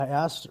I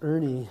asked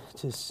Ernie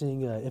to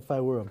sing If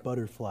I Were a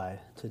Butterfly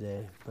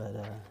today, but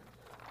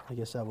I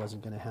guess that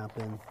wasn't going to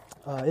happen.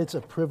 It's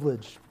a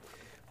privilege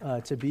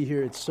to be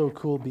here. It's so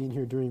cool being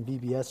here during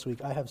VBS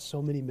week. I have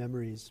so many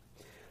memories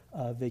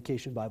of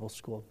Vacation Bible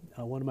School.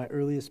 One of my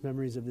earliest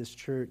memories of this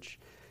church,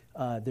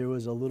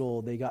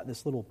 they got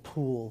this little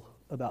pool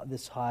about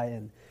this high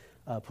and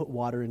put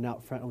water in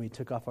out front, and we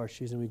took off our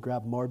shoes and we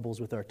grabbed marbles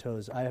with our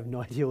toes. I have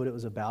no idea what it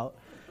was about,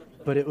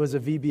 but it was a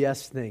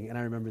VBS thing, and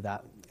I remember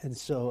that. And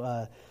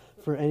so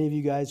for any of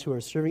you guys who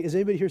are serving, is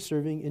anybody here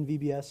serving in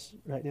VBS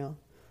right now?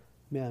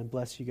 Man,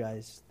 bless you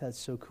guys. That's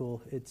so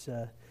cool. It's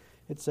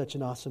such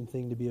an awesome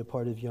thing to be a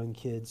part of young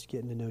kids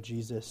getting to know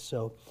Jesus.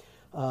 So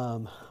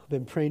I've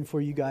been praying for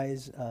you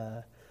guys.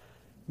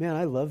 Man,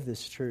 I love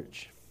this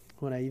church.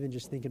 When I even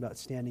just think about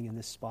standing in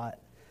this spot,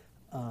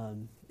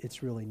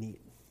 it's really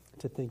neat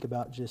to think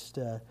about just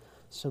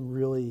some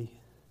really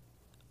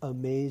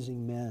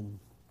amazing men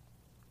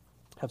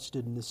have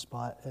stood in this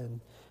spot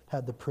and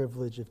had the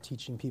privilege of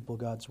teaching people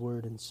God's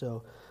Word. And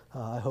so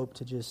I hope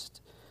to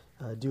just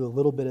do a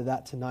little bit of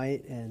that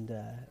tonight and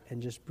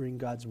just bring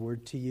God's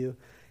Word to you.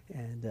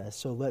 And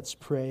so let's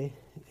pray,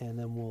 and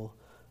then we'll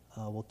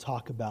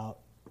talk about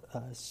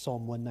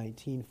Psalm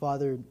 119.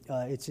 Father,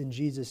 it's in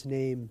Jesus'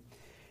 name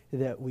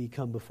that we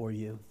come before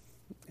you,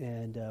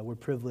 and we're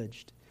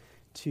privileged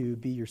to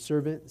be your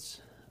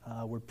servants.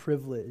 We're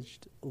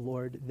privileged,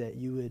 Lord, that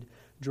you would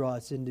draw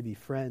us in to be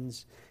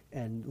friends.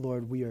 And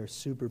Lord, we are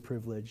super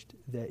privileged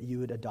that you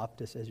would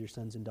adopt us as your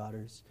sons and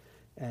daughters,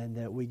 and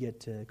that we get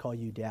to call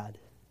you Dad.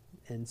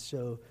 And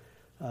so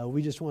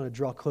we just want to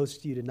draw close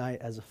to you tonight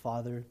as a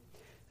father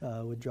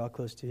would draw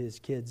close to his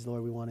kids.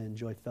 Lord, we want to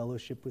enjoy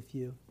fellowship with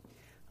you.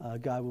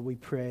 God, we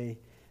pray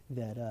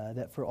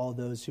that for all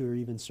those who are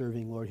even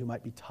serving, Lord, who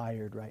might be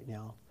tired right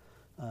now,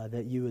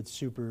 that you would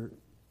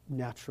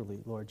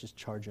supernaturally, Lord, just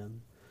charge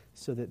them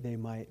so that they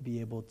might be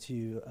able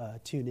to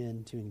tune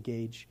in, to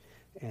engage,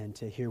 and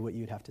to hear what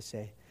you'd have to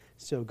say.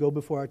 So go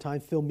before our time.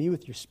 Fill me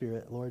with your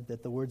Spirit, Lord,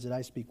 that the words that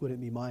I speak wouldn't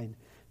be mine,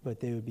 but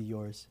they would be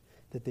yours,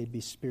 that they'd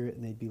be spirit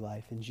and they'd be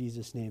life. In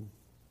Jesus' name,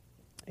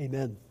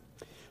 amen.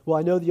 Well,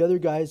 I know the other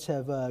guys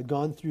have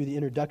gone through the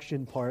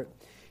introduction part,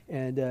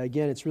 and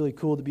again, it's really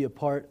cool to be a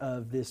part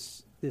of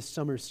this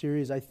summer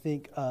series. I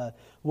think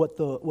what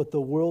the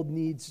world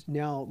needs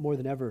now more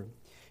than ever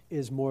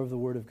is more of the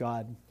Word of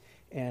God,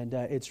 and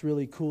it's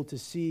really cool to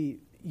see,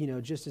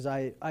 just as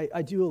I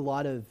do a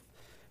lot of,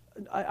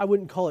 I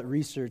wouldn't call it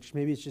research,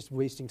 maybe it's just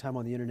wasting time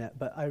on the internet,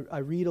 but I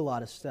read a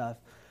lot of stuff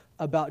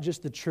about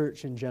just the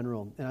church in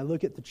general, and I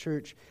look at the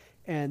church,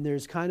 and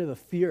there's kind of a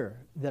fear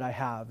that I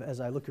have as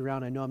I look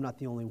around. I know I'm not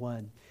the only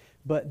one,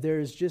 but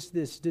there's just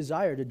this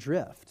desire to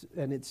drift,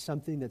 and it's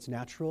something that's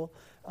natural,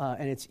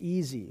 and it's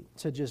easy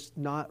to just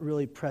not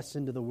really press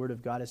into the Word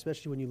of God,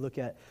 especially when you look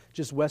at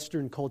just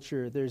Western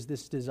culture. There's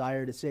this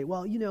desire to say,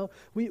 well,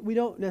 we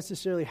don't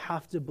necessarily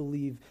have to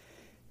believe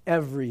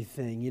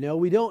everything,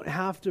 we don't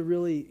have to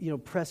really,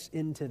 press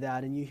into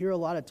that. And you hear a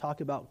lot of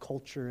talk about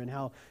culture and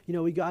how,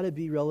 we got to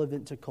be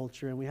relevant to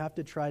culture, and we have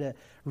to try to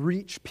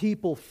reach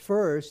people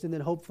first, and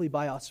then hopefully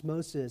by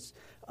osmosis,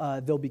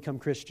 they'll become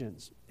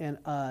Christians. And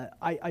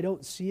I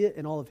don't see it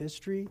in all of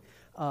history.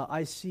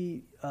 I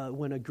see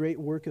when a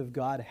great work of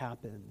God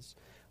happens,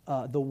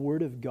 the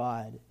Word of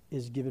God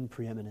is given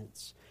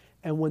preeminence.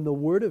 And when the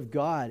Word of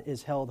God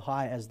is held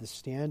high as the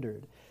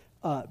standard,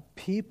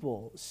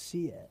 people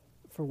see it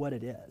for what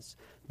it is,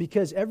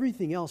 because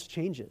everything else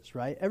changes,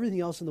 right? Everything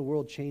else in the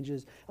world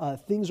changes.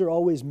 Things are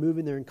always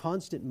moving. They're in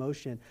constant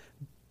motion.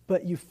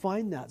 But you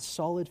find that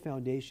solid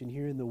foundation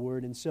here in the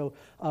Word. And so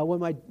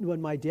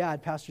when my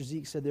dad, Pastor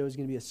Zeke, said there was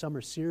going to be a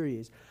summer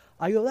series,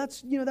 I go,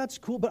 that's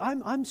cool. But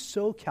I'm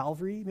so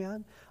Calvary,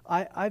 man.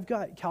 I've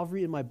got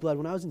Calvary in my blood.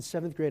 When I was in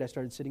 7th grade, I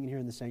started sitting in here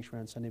in the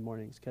sanctuary on Sunday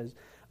mornings because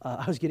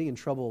I was getting in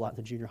trouble a lot in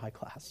the junior high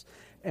class.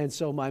 And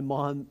so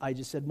I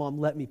just said, Mom,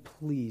 let me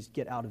please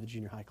get out of the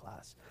junior high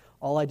class.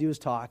 All I do is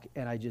talk,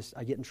 and I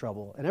get in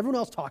trouble. And everyone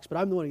else talks, but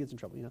I'm the one who gets in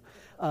trouble,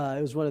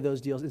 It was one of those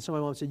deals. And so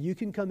my mom said, you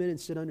can come in and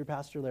sit under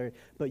Pastor Larry,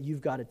 but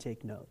you've got to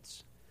take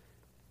notes.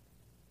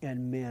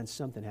 And man,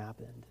 something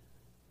happened.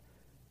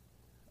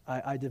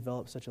 I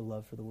developed such a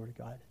love for the Word of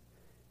God.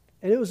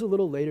 And it was a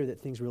little later that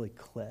things really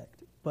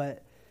clicked.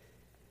 But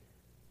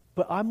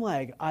I'm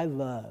like, I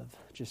love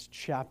just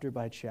chapter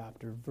by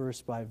chapter,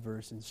 verse by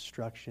verse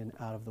instruction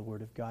out of the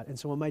Word of God. And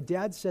so when my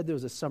dad said there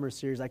was a summer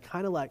series, I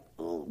kind of like,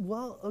 oh,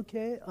 well,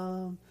 okay,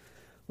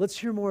 let's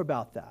hear more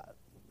about that.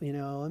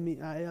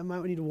 I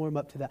might need to warm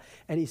up to that.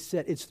 And he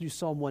said, it's through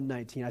Psalm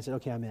 119. I said,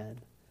 okay, I'm in.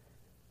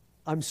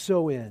 I'm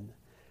so in.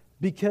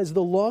 Because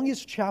the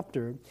longest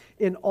chapter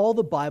in all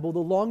the Bible, the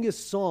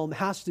longest psalm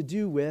has to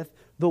do with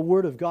the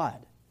Word of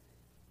God.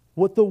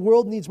 What the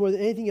world needs more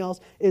than anything else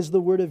is the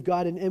Word of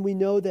God. And we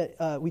know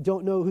that we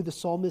don't know who the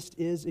psalmist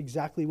is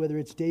exactly, whether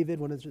it's David,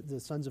 one of the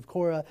sons of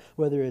Korah,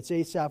 whether it's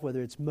Asaph,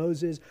 whether it's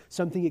Moses.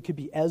 It could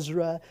be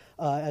Ezra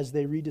as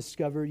they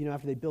rediscover,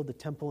 after they build the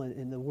temple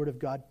and the Word of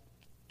God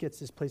gets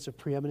this place of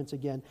preeminence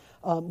again.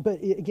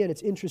 Again,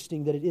 it's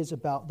interesting that it is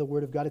about the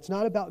Word of God. It's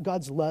not about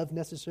God's love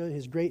necessarily,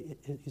 His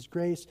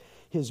grace,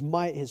 His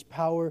might, His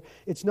power.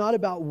 It's not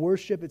about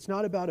worship. It's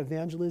not about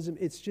evangelism.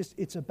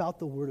 It's about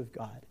the Word of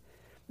God.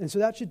 And so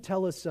that should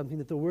tell us something,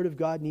 that the Word of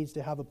God needs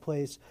to have a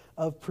place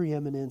of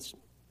preeminence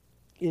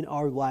in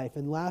our life.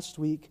 And last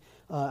week,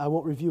 I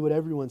won't review what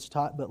everyone's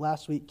taught, but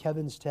last week,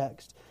 Kevin's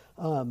text,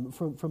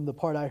 from the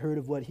part I heard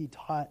of what he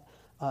taught,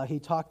 he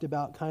talked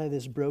about kind of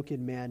this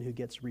broken man who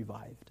gets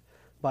revived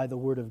by the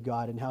Word of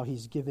God and how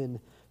he's given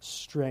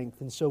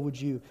strength. And so would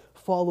you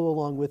follow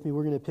along with me?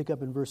 We're going to pick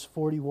up in verse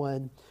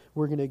 41.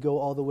 We're going to go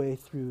all the way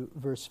through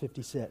verse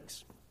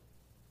 56.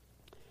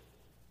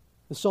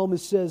 The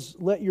psalmist says,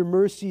 "Let your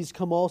mercies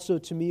come also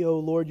to me, O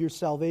Lord, your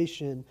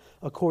salvation,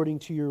 according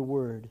to your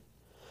word.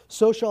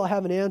 So shall I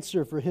have an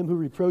answer for him who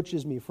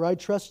reproaches me, for I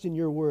trust in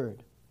your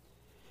word.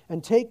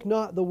 And take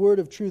not the word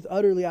of truth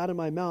utterly out of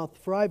my mouth,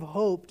 for I've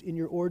hoped in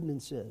your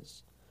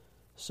ordinances.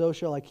 So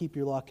shall I keep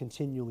your law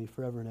continually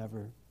forever and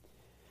ever.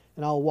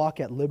 And I will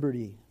walk at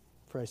liberty,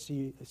 for I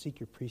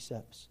seek your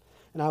precepts.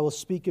 And I will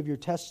speak of your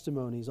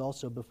testimonies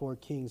also before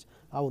kings.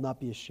 I will not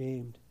be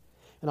ashamed.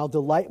 And I'll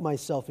delight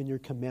myself in your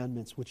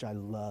commandments, which I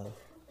love.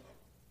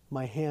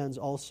 My hands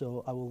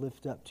also I will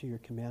lift up to your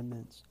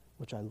commandments,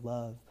 which I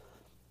love.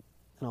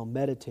 And I'll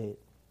meditate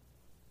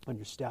on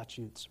your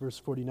statutes." Verse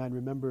 49,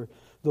 "Remember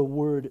the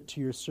word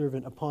to your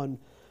servant upon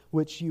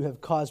which you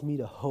have caused me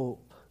to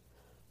hope.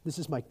 This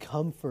is my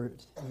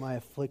comfort in my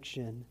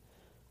affliction,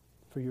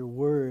 for your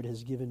word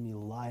has given me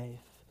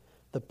life.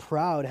 The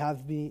proud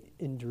have me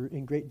in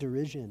great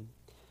derision,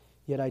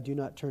 yet I do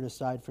not turn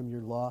aside from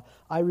your law.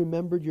 I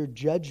remembered your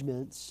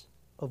judgments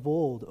of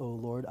old, O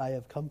Lord. I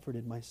have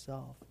comforted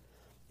myself.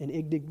 And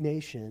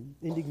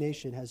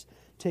indignation has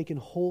taken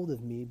hold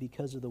of me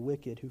because of the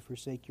wicked who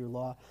forsake your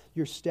law.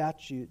 Your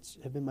statutes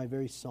have been my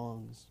very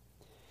songs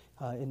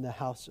in the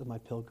house of my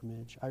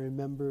pilgrimage. I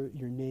remember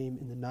your name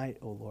in the night,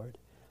 O Lord,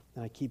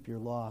 and I keep your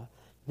law.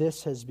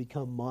 This has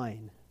become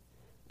mine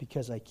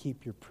because I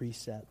keep your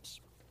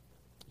precepts."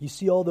 You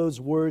see all those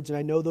words, and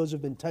I know those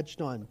have been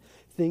touched on.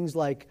 Things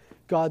like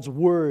God's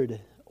word,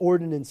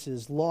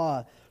 ordinances,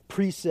 law,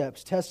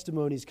 precepts,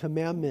 testimonies,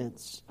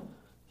 commandments.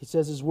 He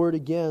says his word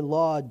again,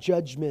 law,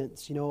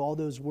 judgments. All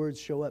those words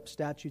show up,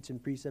 statutes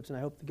and precepts, and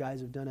I hope the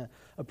guys have done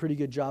a pretty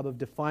good job of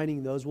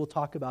defining those. We'll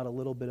talk about a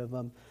little bit of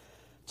them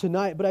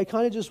tonight, but I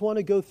kind of just want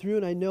to go through,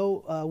 and I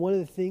know one of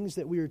the things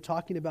that we were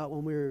talking about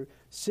when we were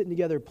sitting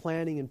together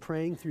planning and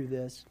praying through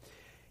this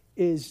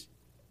is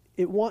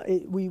we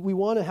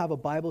want to have a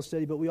Bible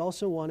study, but we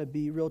also want to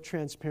be real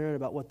transparent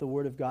about what the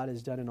Word of God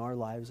has done in our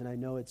lives. And I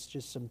know it's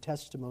just some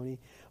testimony,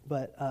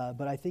 but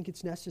I think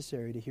it's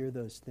necessary to hear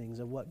those things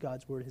of what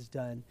God's Word has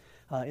done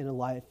in a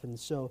life. And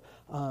so,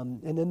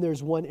 and then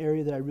there's one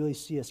area that I really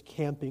see us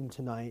camping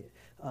tonight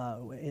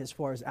as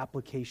far as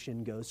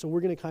application goes. So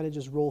we're going to kind of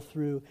just roll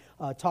through,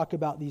 talk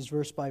about these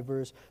verse by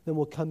verse. Then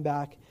we'll come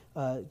back,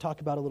 talk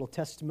about a little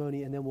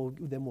testimony, and then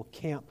we'll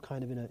camp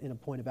kind of in a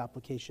point of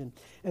application.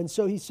 And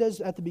so he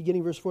says at the beginning,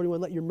 verse 41,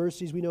 "Let your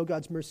mercies," we know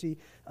God's mercy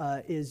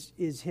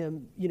is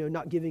Him,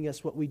 not giving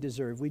us what we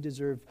deserve. We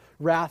deserve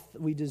wrath.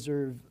 We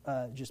deserve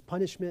just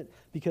punishment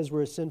because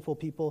we're a sinful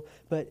people.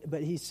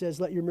 But he says,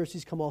 "Let your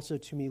mercies come also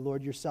to me,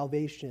 Lord, your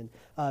salvation,"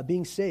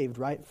 being saved,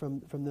 right,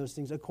 from those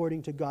things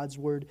according to God's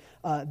word.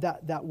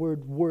 That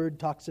word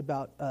talks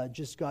about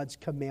just God's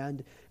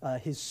command,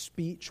 His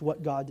speech,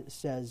 what God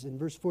says. In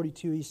verse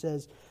 42, he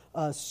says,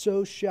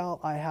 "So shall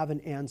I have an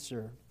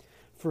answer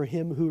for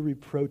him who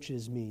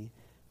reproaches me,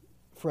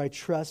 for I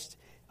trust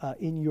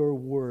in your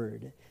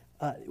word."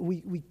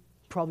 We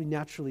probably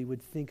naturally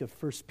would think of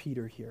 1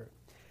 Peter here.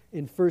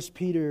 In 1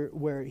 Peter,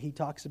 where he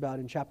talks about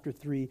in chapter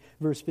 3,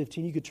 verse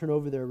 15, you could turn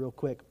over there real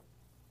quick.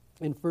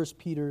 In 1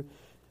 Peter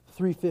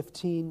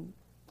 3:15,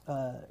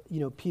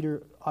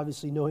 Peter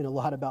obviously knowing a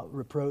lot about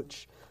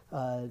reproach,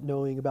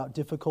 knowing about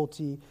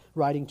difficulty,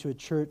 writing to a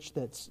church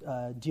that's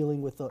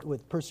dealing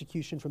with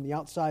persecution from the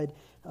outside.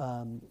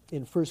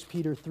 In 1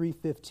 Peter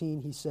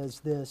 3:15, he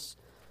says this.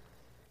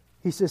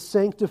 He says,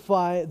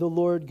 "Sanctify the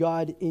Lord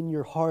God in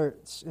your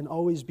hearts, and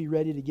always be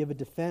ready to give a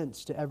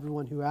defense to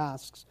everyone who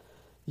asks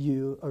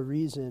you a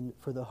reason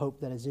for the hope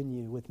that is in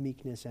you, with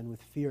meekness and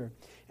with fear."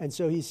 And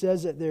so he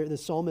says that the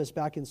psalmist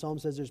back in Psalm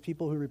says there's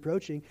people who are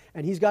reproaching,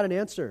 and he's got an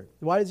answer.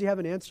 Why does he have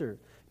an answer?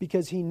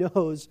 Because he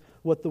knows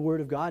what the Word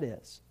of God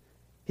is.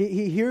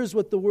 He hears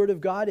what the Word of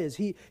God is.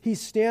 He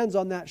stands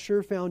on that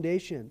sure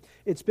foundation.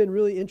 It's been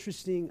really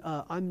interesting.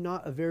 I'm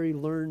not a very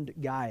learned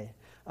guy.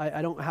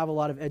 I don't have a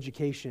lot of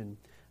education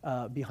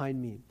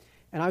behind me.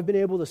 And I've been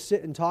able to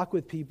sit and talk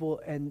with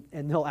people, and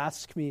they'll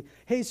ask me,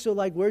 "Hey, so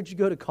where'd you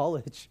go to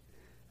college?"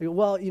 I go,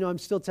 "Well, I'm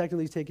still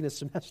technically taking a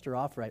semester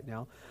off right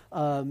now,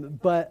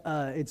 but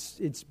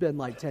it's been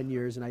 10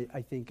 years, and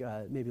I think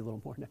maybe a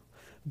little more now."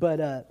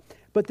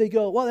 But they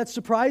go, "Well, that's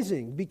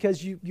surprising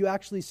because you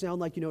actually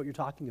sound like you know what you're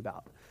talking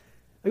about."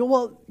 I go,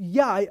 well,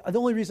 yeah, the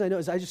only reason I know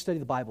is I just study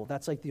the Bible.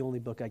 That's like the only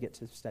book I get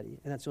to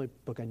study, and that's the only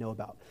book I know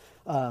about.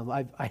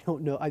 I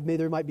don't know.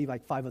 There might be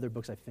like 5 other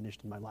books I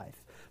finished in my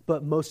life,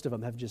 but most of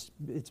them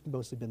it's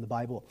mostly been the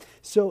Bible.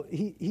 So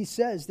he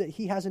says that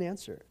he has an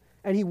answer,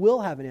 and he will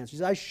have an answer. He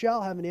says, I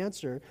shall have an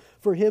answer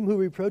for him who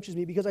reproaches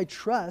me because I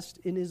trust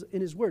in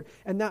his word.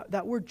 And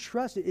that word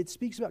trust, it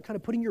speaks about kind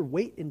of putting your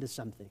weight into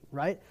something,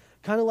 right?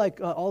 Kind of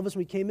like all of us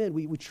when we came in,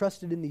 we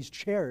trusted in these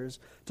chairs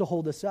to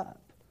hold us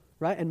up.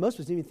 Right? And most of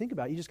us didn't even think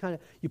about it. You just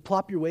you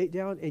plop your weight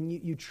down and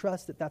you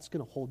trust that that's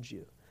going to hold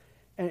you.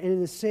 And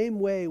in the same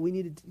way, we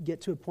need to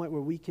get to a point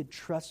where we could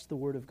trust the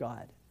Word of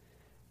God.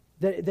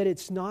 That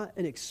it's not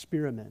an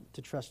experiment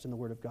to trust in the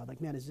Word of God. Like,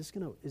 man, is this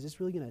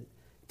really going to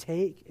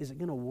take? Is it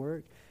going to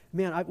work?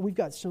 Man, we've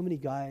got so many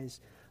guys.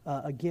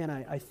 Again,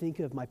 I think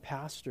of my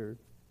pastor.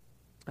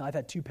 I've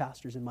had 2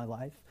 pastors in my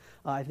life.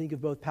 I think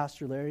of both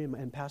Pastor Larry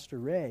and Pastor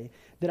Ray,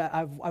 that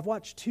I've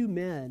watched 2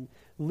 men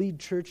lead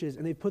churches,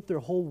 and they put their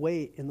whole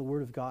weight in the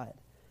Word of God.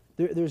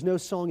 There's no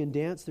song and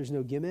dance. There's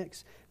no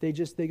gimmicks. They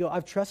go,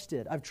 I've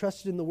trusted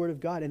in the Word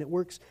of God, and it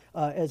works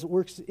as it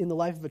works in the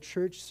life of a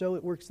church, so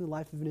it works in the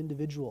life of an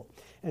individual.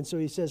 And so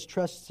he says,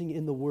 trusting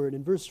in the Word.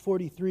 In verse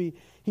 43,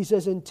 he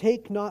says, and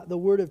take not the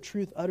word of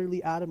truth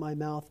utterly out of my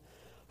mouth,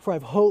 for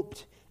I've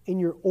hoped in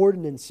your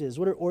ordinances.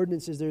 What are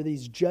ordinances? They're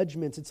these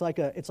judgments. It's like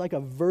a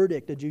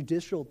verdict, a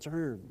judicial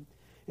term.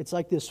 It's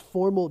like this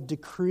formal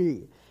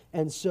decree.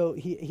 And so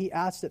he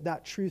asks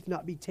that truth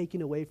not be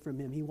taken away from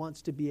him. He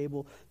wants to be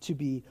able to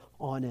be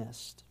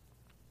honest.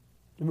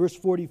 In verse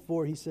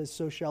 44, he says,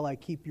 so shall I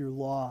keep your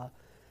law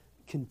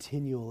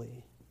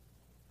continually,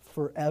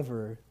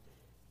 forever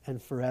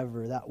and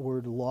forever. That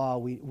word law,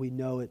 we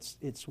know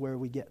it's where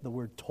we get the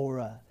word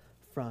Torah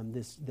from,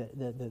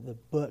 the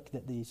book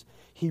that these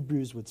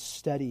Hebrews would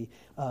study,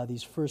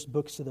 these first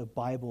books of the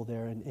Bible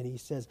there. And he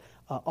says,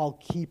 I'll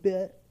keep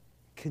it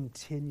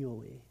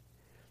continually.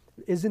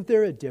 Isn't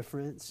there a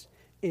difference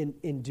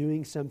in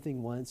doing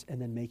something once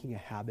and then making a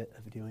habit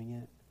of doing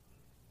it?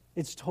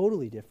 It's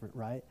totally different,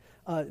 right?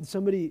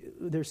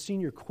 Their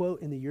senior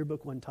quote in the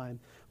yearbook one time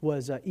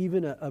was,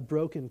 even a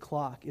broken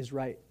clock is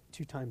right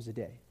 2 times a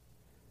day,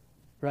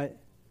 right?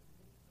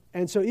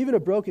 And so even a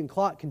broken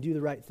clock can do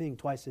the right thing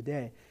twice a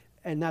day.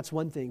 And that's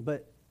one thing,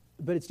 but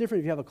it's different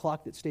if you have a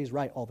clock that stays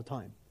right all the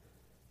time.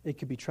 It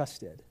could be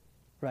trusted,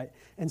 right?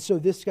 And so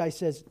this guy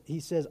says,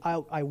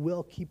 I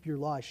will keep your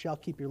law, I shall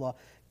keep your law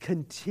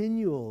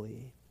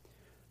continually,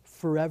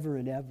 forever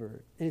and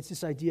ever. And it's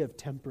this idea of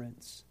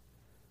temperance,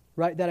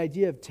 right? That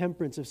idea of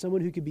temperance, of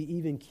someone who could be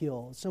even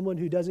keel, someone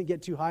who doesn't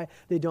get too high,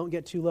 they don't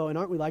get too low. And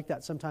aren't we like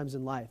that sometimes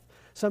in life?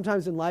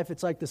 Sometimes in life,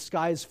 it's like the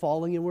sky is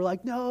falling and we're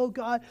like, no,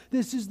 God,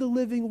 this is the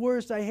living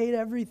worst. I hate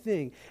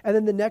everything. And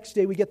then the next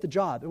day we get the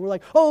job and we're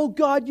like, oh,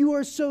 God, you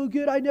are so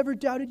good. I never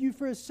doubted you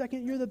for a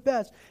second. You're the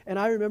best. And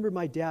I remember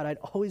my dad. I'd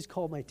always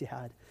call my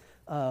dad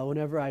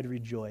whenever I'd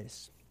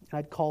rejoice.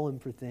 I'd call him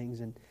for things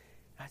and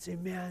I'd say,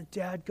 man,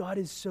 Dad, God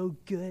is so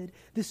good.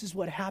 This is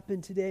what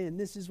happened today and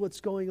this is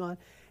what's going on.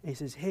 And he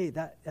says, hey,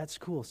 that's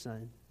cool,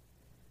 son.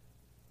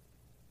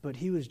 But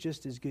he was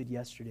just as good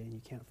yesterday and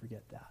you can't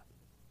forget that.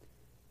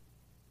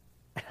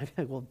 And I'm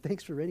like, well,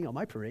 thanks for raining on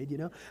my parade, you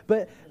know.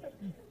 But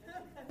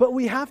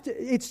we have to,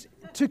 it's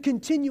to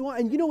continue on.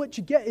 And you know what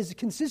you get is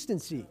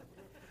consistency.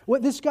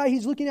 What this guy,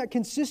 he's looking at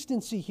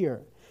consistency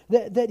here.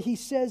 That he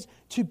says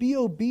to be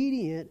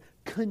obedient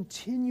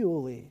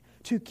continually,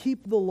 to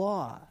keep the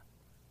law.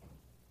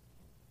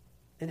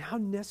 And how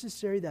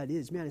necessary that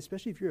is, man,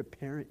 especially if you're a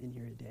parent in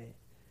here today.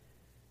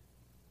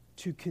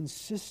 To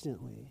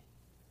consistently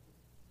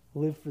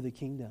live for the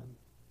kingdom.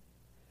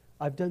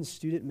 I've done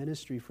student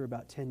ministry for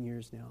about 10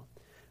 years now.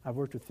 I've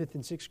worked with 5th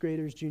and 6th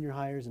graders, junior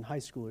hires, and high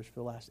schoolers for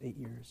the last 8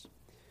 years.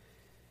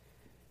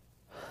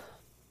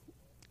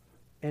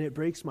 And it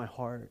breaks my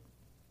heart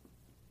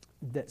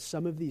that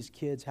some of these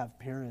kids have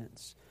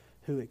parents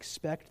who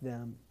expect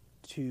them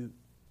to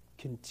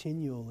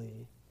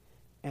continually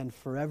and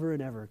forever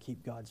and ever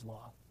keep God's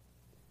law.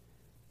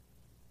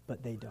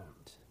 But they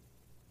don't.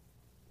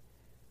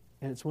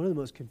 And it's one of the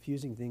most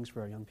confusing things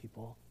for our young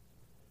people,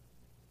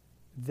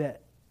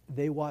 that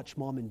they watch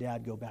mom and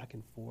dad go back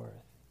and forth.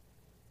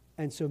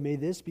 And so may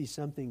this be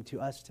something to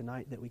us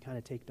tonight that we kind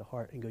of take to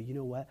heart and go, you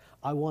know what?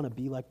 I want to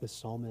be like the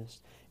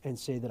psalmist and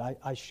say that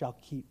I shall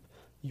keep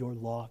your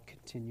law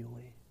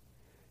continually.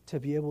 To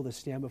be able to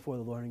stand before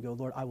the Lord and go,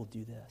 Lord, I will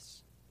do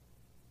this.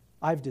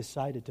 I've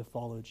decided to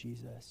follow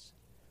Jesus.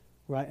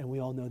 Right? And we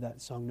all know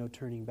that song, No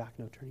Turning Back,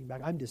 No Turning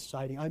Back. I'm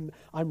deciding,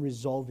 I'm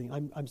resolving,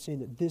 I'm saying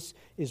that this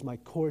is my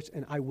course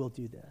and I will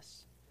do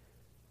this.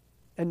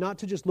 And not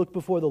to just look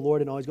before the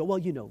Lord and always go, well,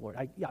 you know, Lord,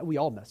 we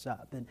all mess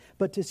up.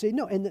 But to say,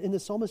 no, and the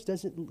psalmist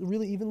doesn't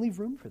really even leave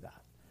room for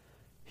that.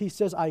 He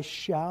says, I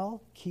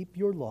shall keep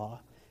your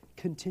law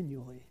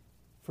continually,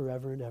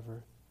 forever and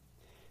ever.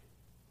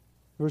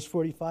 Verse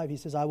 45, he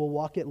says, I will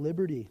walk at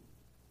liberty,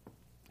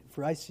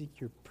 for I seek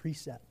your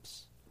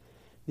precepts.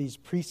 These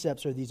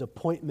precepts are these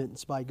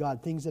appointments by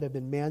God, things that have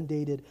been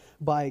mandated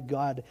by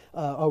God,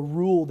 a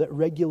rule that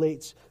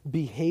regulates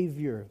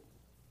behavior.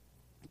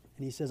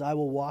 And he says, I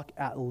will walk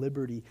at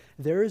liberty.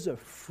 There is a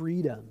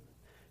freedom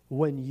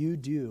when you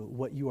do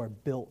what you are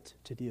built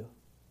to do.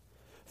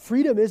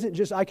 Freedom isn't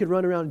just I could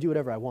run around and do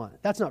whatever I want.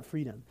 That's not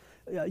freedom.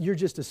 You're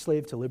just a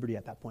slave to liberty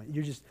at that point.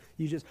 You just,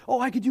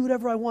 I could do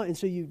whatever I want. And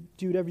so you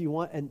do whatever you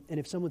want. And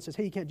if someone says,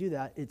 hey, you can't do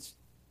that, it's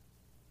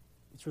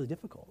really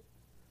difficult.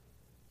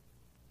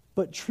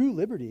 But true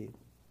liberty,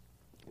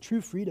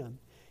 true freedom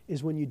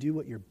is when you do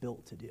what you're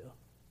built to do.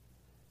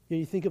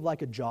 You think of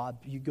like a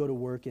job, you go to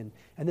work, and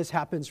this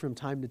happens from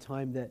time to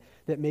time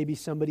that maybe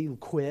somebody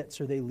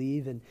quits or they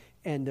leave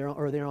and they're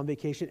on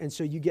vacation, and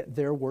so you get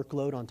their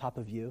workload on top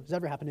of you. Does that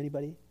ever happen to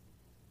anybody?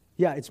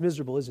 Yeah, it's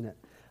miserable, isn't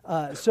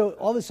it? So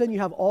all of a sudden you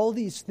have all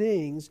these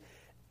things,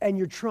 and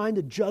you're trying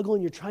to juggle,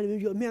 and you're trying to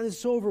move. You go, man, this is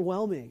so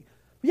overwhelming.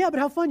 Yeah, but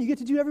how fun. You get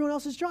to do everyone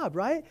else's job,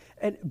 right?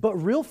 But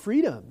real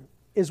freedom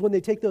is when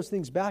they take those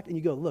things back, and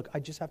you go, look,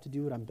 I just have to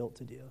do what I'm built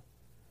to do.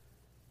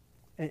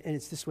 And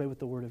it's this way with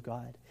the Word of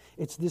God.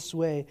 It's this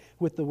way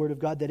with the Word of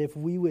God, that if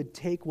we would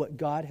take what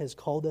God has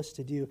called us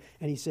to do,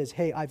 and he says,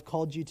 hey, I've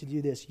called you to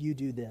do this, you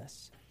do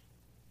this,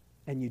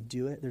 and you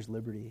do it, there's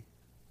liberty.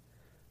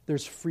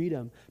 There's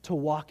freedom to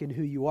walk in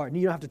who you are. And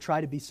you don't have to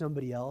try to be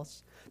somebody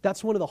else.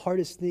 That's one of the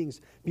hardest things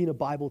being a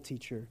Bible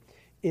teacher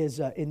is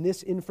in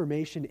this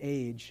information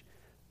age,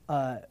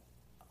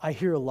 I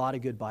hear a lot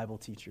of good Bible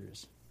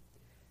teachers.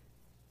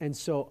 And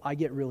so I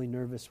get really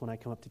nervous when I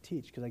come up to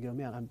teach because I go,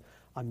 man,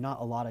 I'm not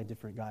a lot of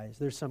different guys.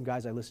 There's some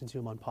guys I listen to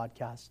them on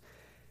podcasts,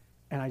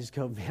 and I just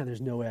go, man, there's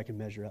no way I can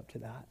measure up to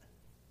that.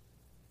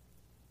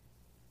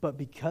 But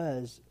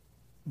because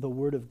the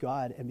Word of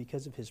God and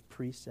because of his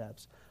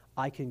precepts,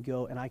 I can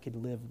go and I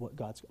can live what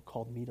God's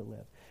called me to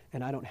live.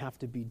 And I don't have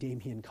to be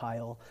Damian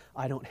Kyle.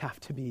 I don't have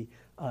to be,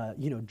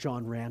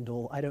 John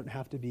Randall. I don't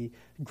have to be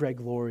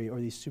Greg Laurie or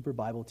these super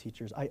Bible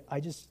teachers.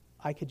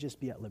 I could just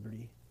be at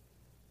liberty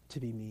to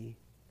be me.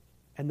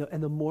 And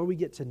the more we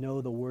get to know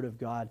the Word of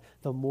God,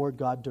 the more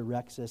God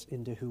directs us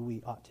into who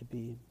we ought to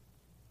be.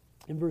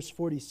 In verse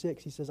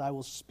 46, he says, I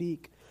will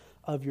speak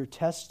of your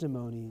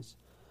testimonies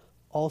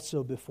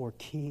also before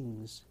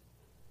kings,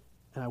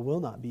 and I will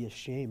not be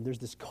ashamed. There's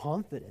this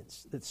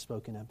confidence that's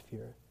spoken up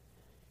here.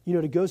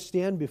 To go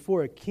stand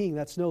before a king,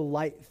 that's no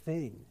light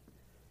thing.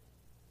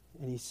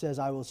 And he says,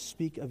 I will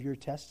speak of your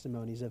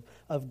testimonies,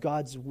 of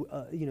God's,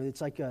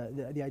 it's like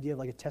the idea of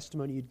like a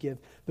testimony you'd give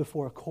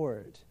before a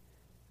court.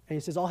 And he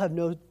says, I'll have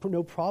no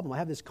problem. I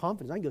have this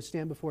confidence. I can go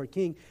stand before a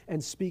king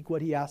and speak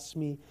what he asks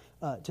me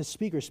to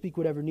speak, or speak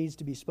whatever needs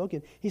to be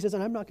spoken. He says,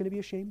 and I'm not going to be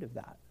ashamed of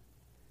that.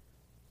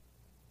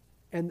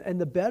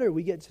 And the better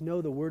we get to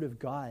know the Word of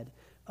God,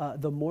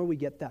 the more we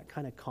get that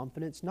kind of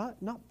confidence. Not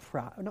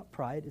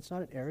pride. It's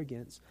not an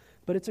arrogance,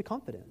 but it's a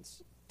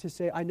confidence to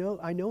say, I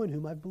know in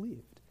whom I've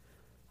believed.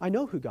 I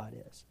know who God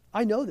is.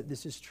 I know that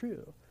this is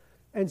true.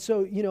 And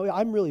so,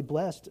 I'm really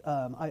blessed.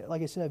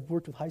 Like I said, I've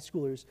worked with high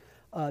schoolers.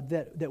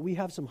 That we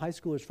have some high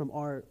schoolers from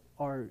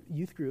our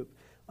youth group,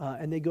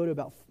 and they go to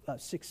about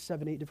 6,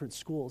 7, 8 different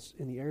schools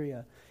in the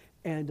area,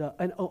 and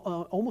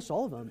almost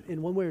all of them,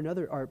 in one way or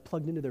another, are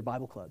plugged into their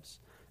Bible clubs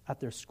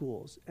at their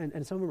schools,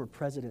 and some of them are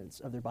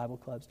presidents of their Bible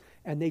clubs,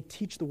 and they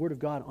teach the Word of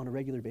God on a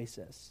regular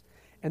basis,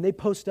 and they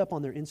post up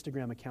on their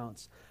Instagram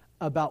accounts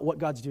about what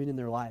God's doing in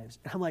their lives.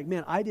 And I'm like,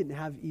 man, I didn't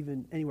have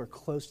even anywhere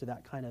close to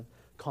that kind of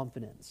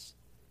confidence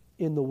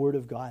in the Word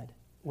of God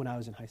when I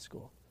was in high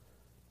school.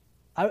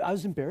 I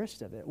was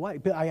embarrassed of it. Why?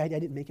 But I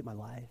didn't make it my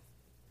life.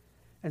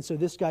 And so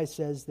this guy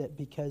says that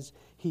because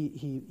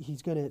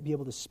he's going to be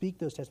able to speak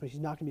those testimonies,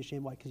 he's not going to be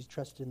ashamed. Why? Because he's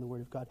trusted in the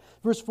Word of God.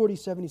 Verse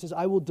 47, he says,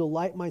 I will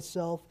delight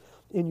myself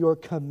in your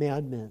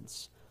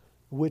commandments,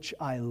 which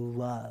I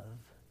love.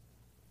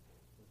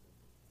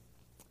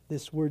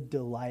 This word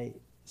delight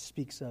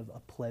speaks of a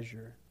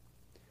pleasure,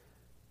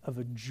 of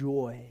a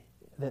joy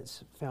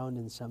that's found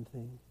in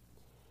something.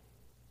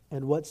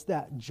 And what's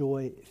that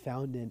joy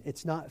found in?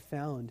 It's not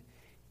found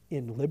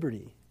in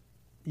liberty.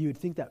 You would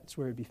think that's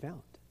where it'd be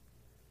found,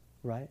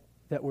 right?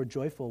 That we're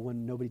joyful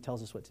when nobody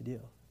tells us what to do.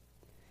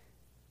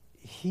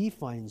 He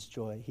finds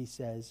joy, he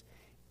says,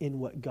 in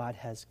what God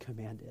has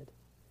commanded.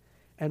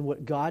 And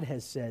what God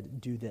has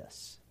said, do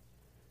this.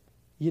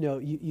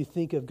 You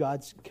think of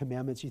God's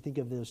commandments, you think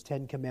of those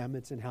 10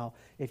 commandments, and how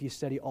if you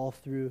study all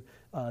through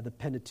the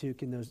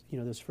Pentateuch and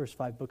those first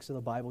 5 books of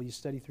the Bible, you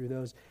study through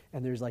those,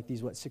 and there's like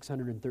these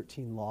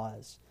 613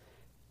 laws.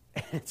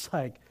 And it's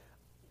like,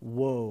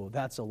 whoa,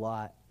 that's a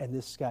lot. And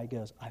this guy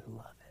goes, I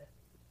love it.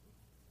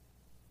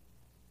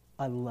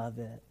 I love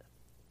it.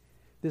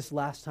 This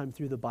last time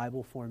through the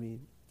Bible for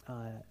me,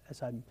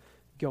 as I'm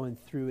going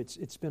through,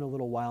 it's been a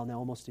little while now,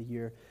 almost a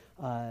year,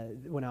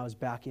 when I was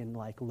back in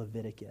like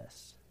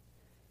Leviticus.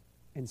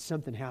 And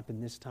something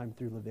happened this time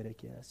through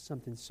Leviticus,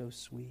 something so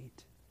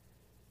sweet.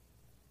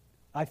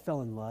 I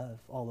fell in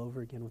love all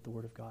over again with the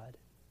Word of God.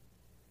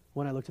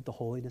 When I looked at the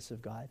holiness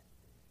of God,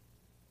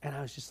 and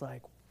I was just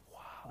like,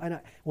 and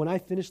when I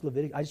finished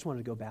Leviticus, I just wanted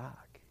to go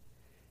back.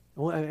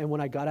 And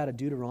when I got out of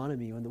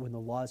Deuteronomy, when the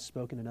law is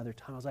spoken another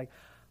time, I was like,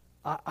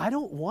 I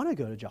don't want to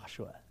go to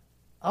Joshua.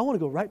 I want to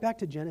go right back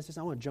to Genesis.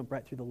 I want to jump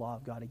right through the law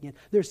of God again.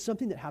 There's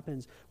something that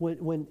happens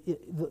when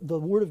the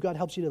Word of God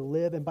helps you to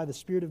live, and by the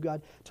Spirit of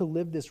God to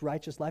live this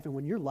righteous life. And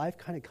when your life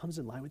kind of comes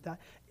in line with that,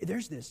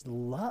 there's this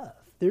love,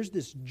 there's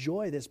this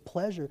joy, this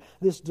pleasure,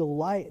 this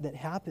delight that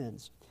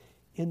happens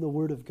in the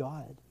Word of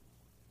God.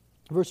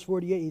 Verse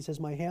 48, he says,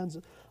 my hands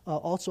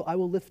also I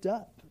will lift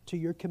up to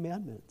your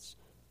commandments,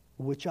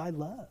 which I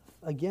love.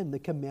 Again, the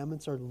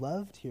commandments are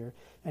loved here.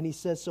 And he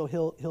says, so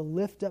he'll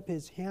lift up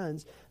his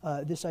hands,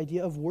 this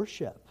idea of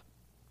worship,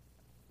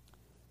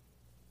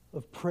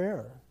 of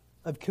prayer,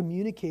 of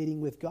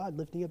communicating with God,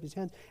 lifting up his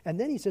hands. And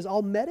then he says,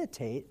 I'll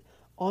meditate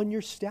on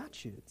your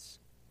statutes.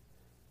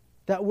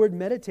 That word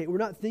meditate, we're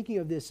not thinking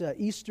of this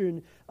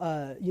Eastern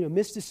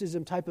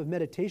mysticism type of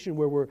meditation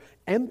where we're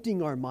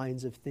emptying our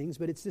minds of things,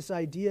 but it's this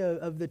idea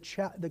of the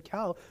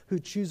cow who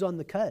chews on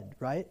the cud,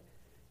 right?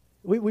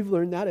 We've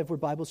learned that if we're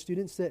Bible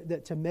students,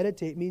 that to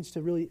meditate means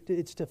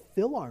it's to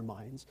fill our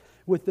minds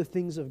with the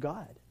things of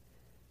God.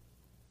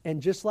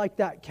 And just like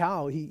that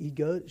cow,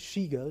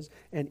 she goes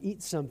and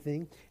eats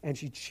something, and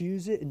she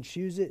chews it and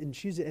chews it and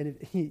chews it, and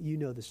you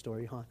know the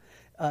story,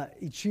 huh?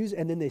 He chews,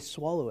 and then they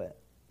swallow it.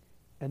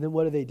 And then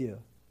what do?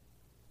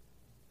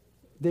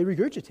 They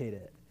regurgitate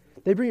it.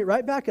 They bring it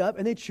right back up,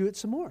 and they chew it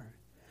some more.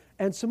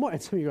 And some more.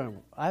 And some of you are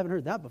going, I haven't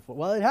heard that before.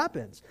 Well, it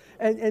happens.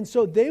 And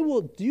so they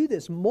will do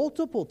this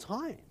multiple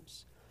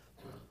times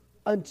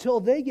until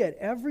they get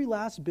every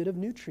last bit of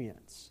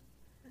nutrients.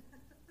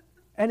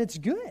 And it's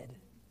good.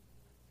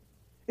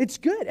 It's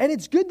good. And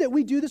it's good that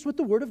we do this with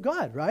the Word of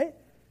God, right?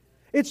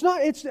 There's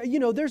times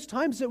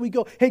that we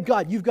go, hey,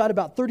 God, you've got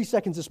about 30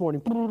 seconds this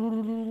morning.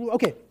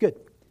 Okay, good.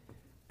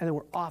 And then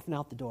we're off and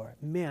out the door.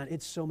 Man,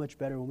 it's so much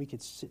better when we can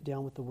sit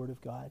down with the Word of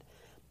God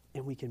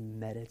and we can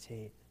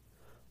meditate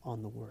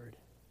on the Word.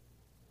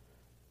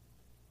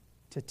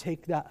 To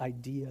take that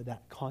idea,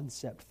 that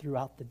concept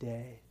throughout the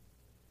day.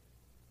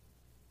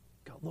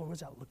 God, Lord, what does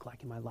that look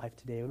like in my life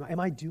today? Am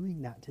I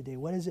doing that today?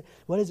 What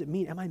does it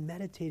mean? Am I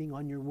meditating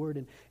on your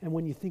Word? And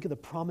when you think of the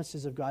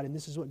promises of God, and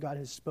this is what God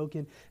has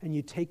spoken, and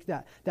you take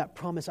that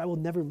promise, I will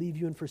never leave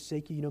you and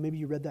forsake you. Maybe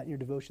you read that in your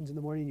devotions in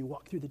the morning, and you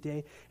walk through the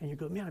day, and you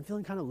go, man, I'm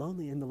feeling kind of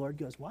lonely. And the Lord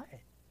goes, why?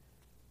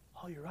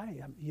 Oh, you're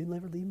right. You'll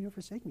never leave me or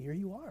forsake me. Here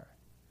you are.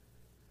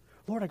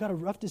 Lord, I got a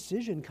rough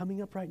decision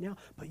coming up right now,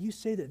 but you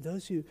say that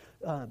those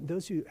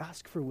who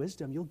ask for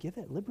wisdom, you'll give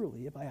it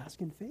liberally if I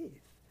ask in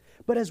faith.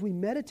 But as we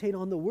meditate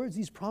on the words,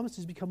 these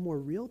promises become more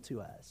real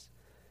to us.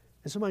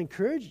 And so my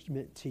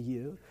encouragement to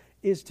you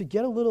is to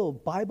get a little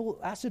Bible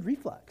acid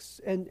reflux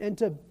and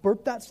to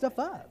burp that stuff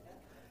up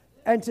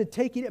and to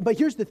take it in. But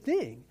here's the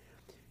thing.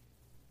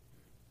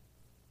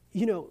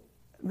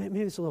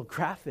 Maybe it's a little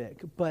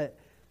graphic, but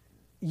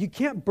you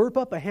can't burp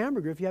up a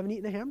hamburger if you haven't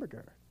eaten a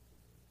hamburger,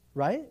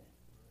 right?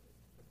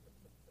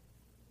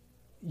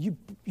 You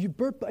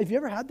burp. Have you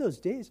ever had those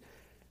days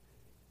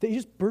that you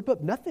just burp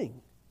up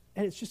nothing?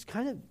 And it's just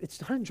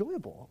it's not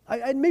enjoyable.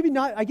 Maybe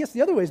not, I guess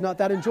the other way is not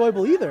that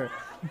enjoyable either.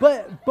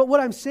 But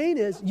what I'm saying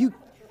is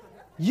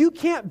you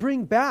can't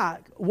bring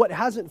back what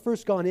hasn't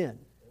first gone in.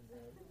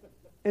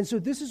 And so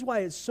this is why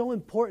it's so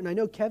important. I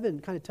know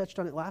Kevin kind of touched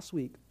on it last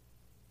week,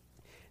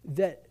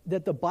 that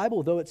the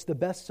Bible, though it's the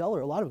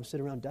bestseller, a lot of them sit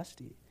around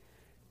dusty.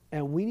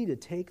 And we need to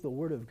take the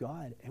Word of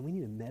God and we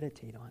need to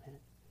meditate on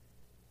it.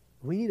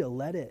 We need to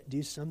let it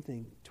do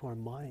something to our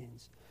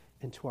minds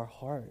and to our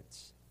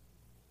hearts.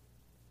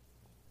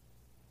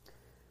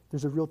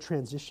 There's a real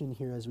transition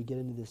here as we get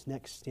into this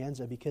next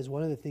stanza, because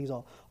one of the things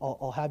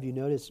I'll have you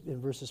notice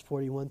in verses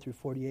 41 through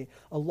 48,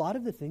 a lot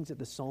of the things that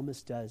the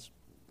psalmist does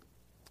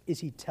is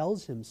he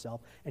tells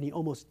himself and he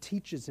almost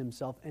teaches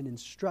himself and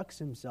instructs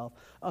himself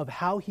of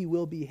how he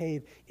will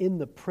behave in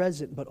the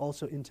present but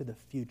also into the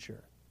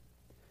future.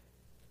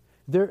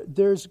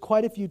 There's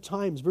quite a few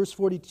times. Verse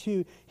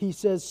 42, he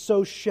says,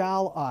 so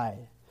shall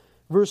I.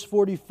 Verse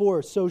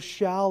 44, so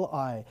shall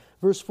I.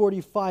 Verse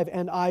 45,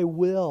 and I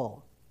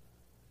will.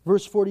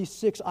 Verse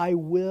 46, I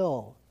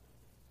will.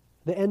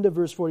 The end of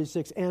verse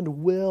 46, and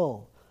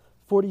will.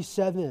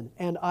 47,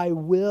 and I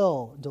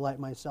will delight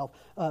myself.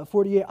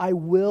 48, I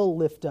will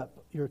lift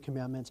up your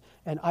commandments,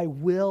 and I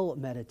will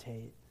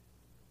meditate.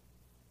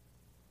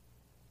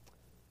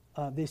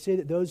 They say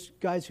that those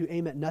guys who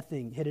aim at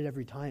nothing hit it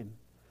every time,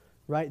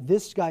 right?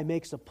 This guy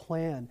makes a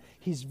plan.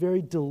 He's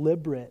very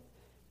deliberate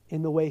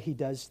in the way he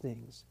does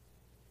things.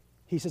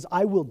 He says,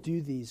 I will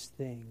do these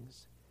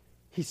things.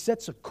 He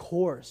sets a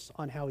course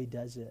on how he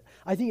does it.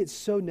 I think it's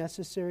so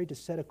necessary to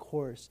set a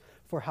course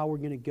for how we're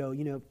going to go.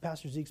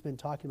 Pastor Zeke's been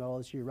talking about all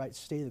this year, right?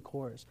 Stay the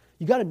course.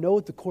 You got to know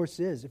what the course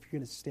is if you're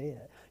going to stay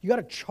it. You got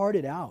to chart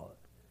it out.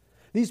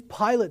 These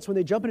pilots, when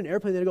they jump in an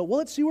airplane, they go, well,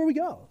 let's see where we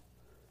go.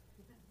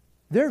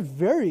 They're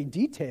very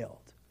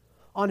detailed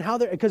on how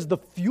because the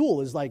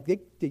fuel is like, they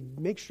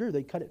make sure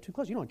they cut it too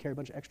close. You don't carry a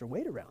bunch of extra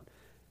weight around.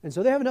 And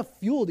so they have enough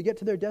fuel to get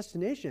to their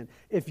destination.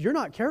 If you're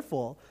not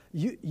careful,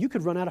 you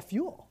could run out of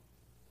fuel.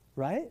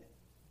 Right?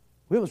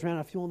 We almost ran out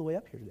of fuel on the way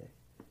up here today.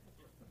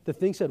 The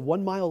thing said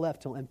 1 mile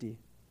left till empty.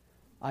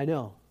 I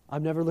know.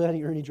 I'm never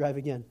letting Ernie drive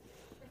again.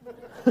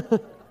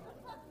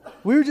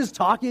 We were just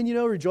talking,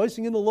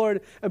 rejoicing in the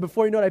Lord. And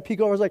before you know it, I peek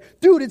over. I was like,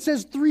 dude, it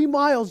says 3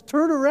 miles.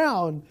 Turn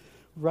around.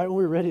 Right when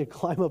we were ready to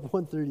climb up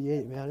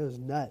 138, man, it was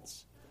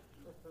nuts.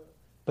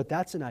 But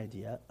that's an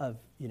idea of,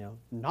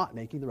 not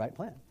making the right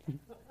plan.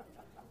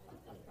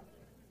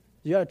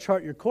 You got to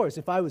chart your course.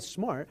 If I was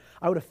smart,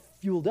 I would have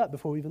fueled up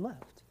before we even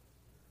left.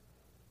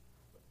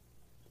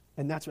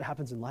 And that's what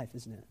happens in life,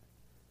 isn't it?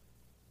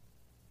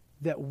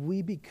 That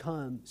we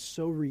become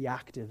so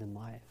reactive in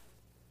life.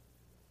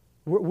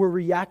 We're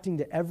reacting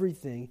to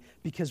everything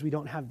because we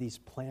don't have these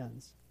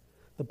plans.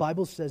 The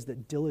Bible says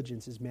that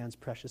diligence is man's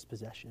precious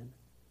possession.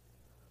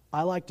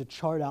 I like to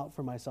chart out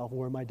for myself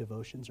where my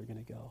devotions are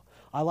going to go.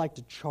 I like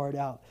to chart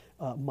out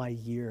my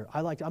year.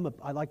 I like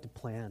to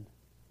plan.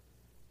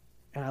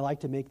 And I like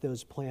to make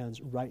those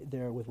plans right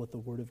there with what the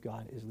Word of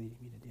God is leading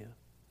me to do.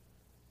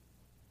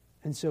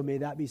 And so may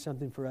that be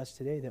something for us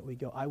today that we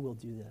go, I will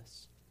do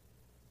this.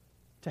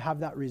 To have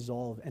that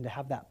resolve and to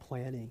have that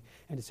planning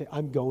and to say,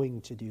 I'm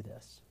going to do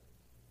this.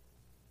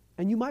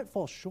 And you might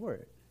fall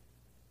short.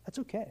 That's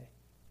okay.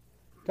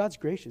 God's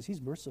gracious.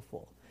 He's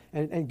merciful.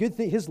 And good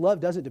thing, His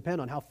love doesn't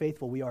depend on how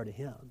faithful we are to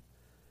Him.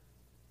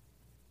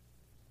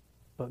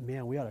 But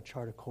man, we ought to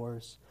chart a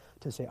course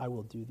to say, I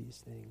will do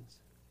these things.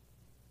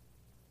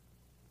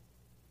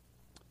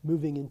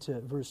 Moving into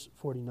verse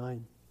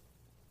 49.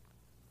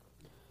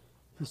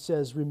 He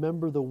says,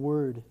 remember the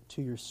word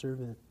to your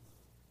servant,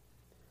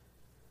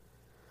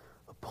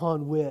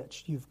 upon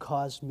which you've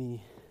caused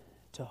me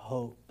to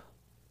hope.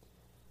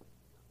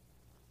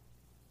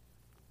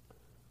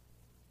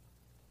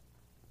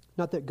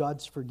 Not that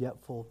God's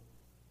forgetful,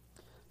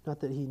 not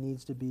that He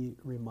needs to be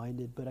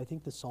reminded, but I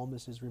think the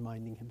psalmist is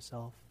reminding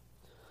himself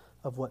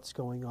of what's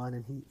going on,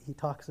 and he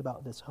talks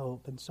about this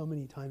hope. And so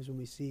many times when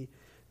we see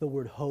the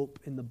word hope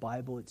in the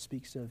Bible, it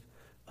speaks of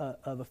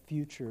a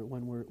future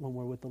when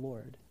we're with the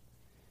Lord.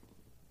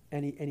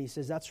 And he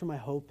says, that's where my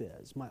hope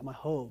is. My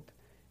hope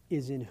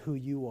is in who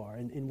you are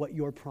and in what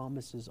your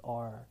promises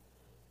are.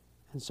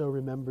 And so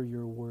remember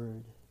your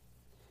word.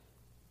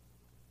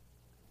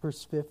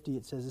 Verse 50,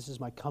 it says, this is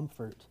my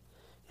comfort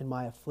in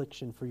my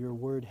affliction, for your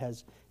word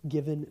has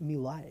given me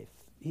life.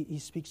 He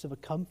speaks of a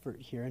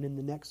comfort here. And in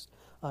the next,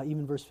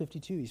 even verse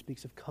 52, he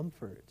speaks of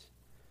comfort.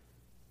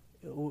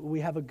 We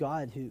have a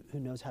God who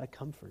knows how to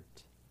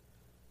comfort.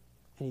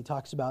 And he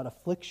talks about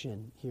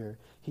affliction here.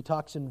 He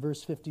talks in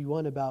verse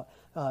 51 about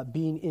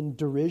being in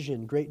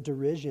derision, great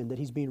derision, that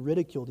he's being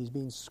ridiculed, he's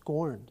being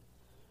scorned.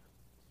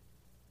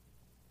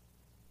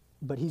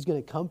 But he's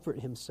going to comfort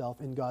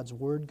himself in God's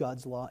word,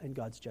 God's law, and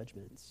God's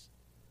judgments.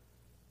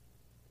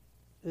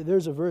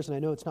 There's a verse, and I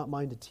know it's not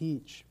mine to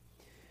teach,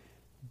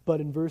 but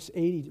in verse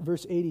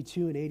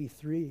 82 and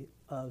 83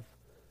 of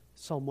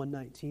Psalm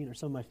 119 are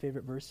some of my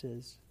favorite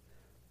verses.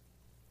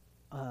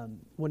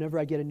 Whenever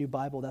I get a new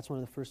Bible, that's one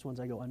of the first ones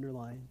I go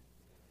underline.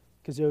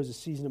 Because there was a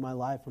season in my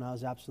life when I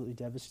was absolutely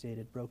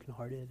devastated,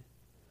 brokenhearted.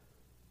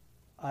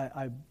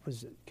 I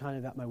was kind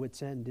of at my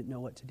wit's end, didn't know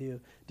what to do,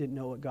 didn't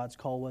know what God's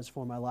call was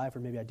for my life, or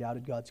maybe I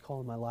doubted God's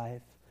call in my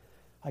life.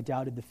 I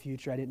doubted the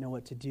future. I didn't know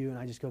what to do, and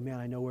I just go, man,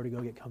 I know where to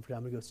go get comfort.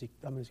 I'm going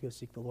to go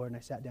seek the Lord. And I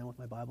sat down with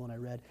my Bible and I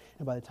read.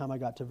 And by the time I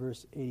got to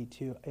verse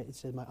 82, it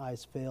said, my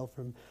eyes fail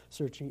from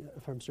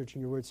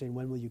searching your word, saying,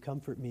 when will you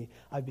comfort me?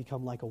 I've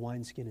become like a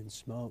wineskin in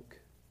smoke.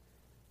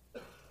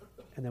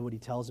 And then what he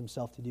tells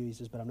himself to do, he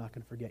says, but I'm not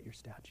going to forget your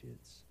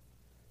statutes.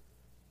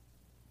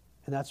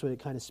 And that's what it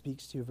kind of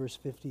speaks to, verse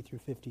 50 through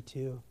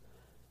 52.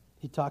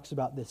 He talks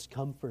about this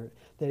comfort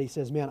that he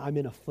says, man, I'm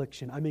in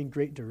affliction. I'm in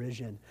great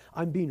derision.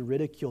 I'm being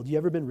ridiculed. You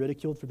ever been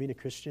ridiculed for being a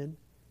Christian?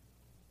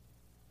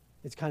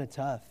 It's kind of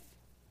tough.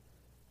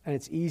 And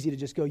it's easy to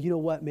just go, you know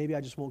what, maybe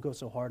I just won't go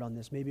so hard on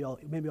this. Maybe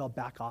I'll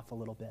back off a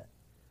little bit.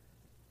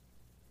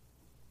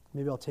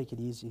 Maybe I'll take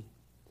it easy.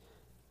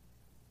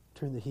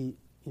 Turn the heat,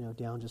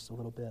 down just a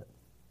little bit.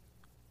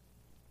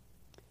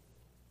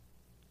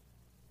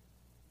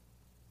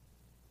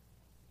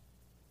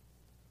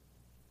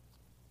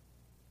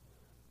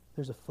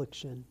 There's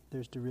affliction,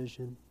 there's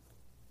derision,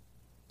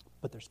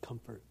 but there's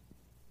comfort.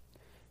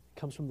 It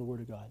comes from the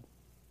Word of God.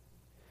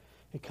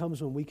 It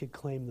comes when we could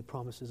claim the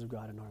promises of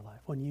God in our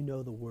life, when you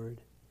know the Word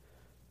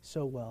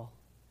so well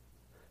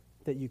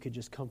that you could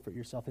just comfort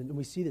yourself. And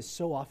we see this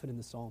so often in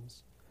the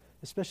Psalms,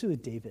 especially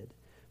with David,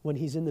 when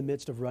he's in the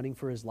midst of running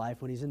for his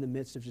life, when he's in the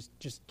midst of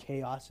just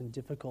chaos and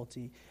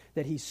difficulty,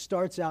 that he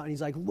starts out and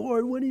he's like,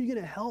 Lord, when are you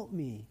going to help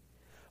me?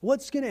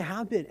 What's going to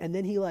happen? And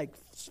then he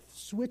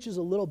switches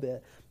a little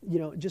bit,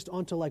 just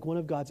onto one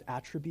of God's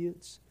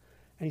attributes.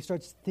 And he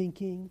starts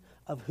thinking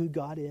of who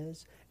God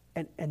is.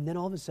 And then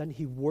all of a sudden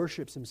he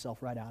worships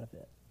himself right out of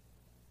it.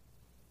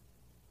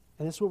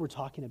 And that's what we're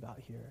talking about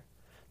here.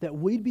 That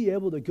we'd be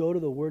able to go to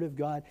the Word of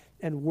God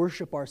and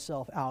worship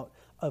ourselves out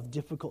of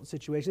difficult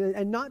situations.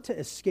 And not to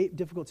escape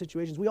difficult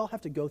situations. We all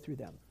have to go through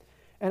them.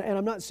 And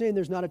I'm not saying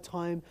there's not a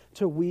time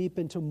to weep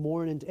and to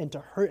mourn and to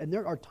hurt. And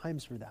there are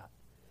times for that.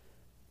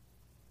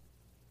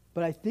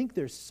 But I think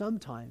there's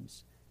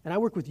sometimes, and I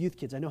work with youth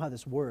kids, I know how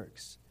this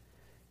works,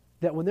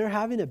 that when they're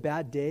having a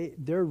bad day,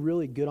 they're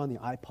really good on the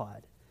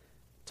iPod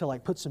to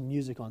like put some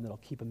music on that'll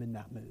keep them in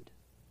that mood,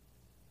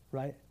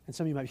 right? And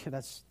some of you might be,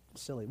 that's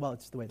silly. Well,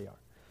 it's the way they are.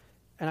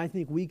 And I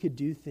think we could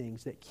do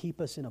things that keep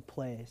us in a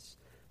place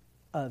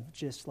of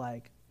just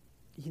like,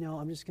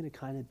 I'm just going to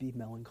kind of be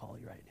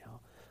melancholy right now.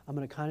 I'm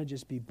going to kind of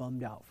just be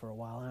bummed out for a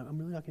while. And I'm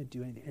really not going to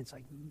do anything. And it's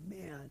like,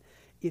 man,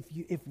 if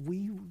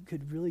we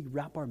could really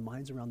wrap our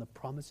minds around the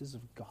promises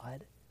of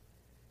God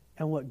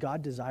and what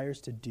God desires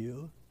to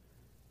do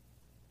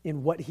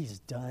in what he's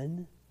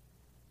done,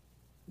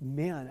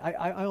 man,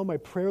 I on my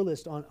prayer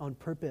list on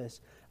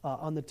purpose,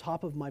 on the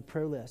top of my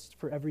prayer list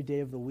for every day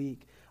of the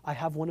week, I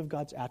have one of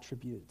God's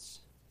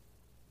attributes,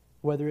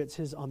 whether it's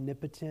his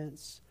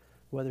omnipotence,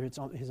 whether it's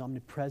his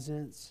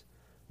omnipresence,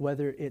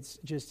 whether it's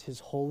just his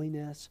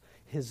holiness,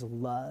 his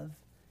love,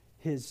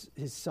 his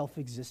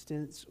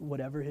self-existence,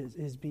 whatever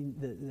his being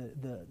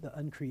the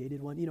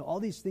uncreated one, all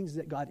these things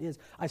that God is.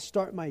 I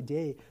start my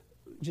day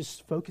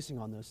just focusing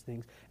on those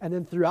things. And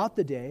then throughout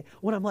the day,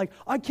 when I'm like,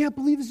 I can't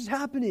believe this is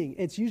happening,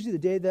 it's usually the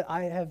day that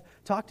I have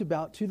talked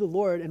about to the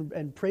Lord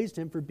and praised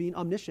him for being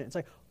omniscient. It's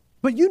like,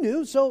 but you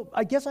knew, so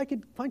I guess I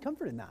could find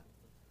comfort in that.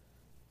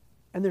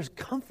 And there's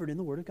comfort in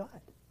the Word of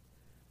God.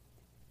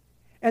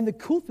 And the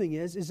cool thing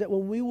is that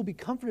when we will be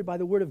comforted by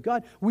the Word of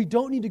God, we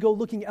don't need to go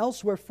looking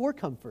elsewhere for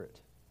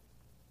comfort.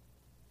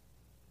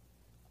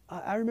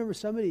 I remember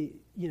somebody,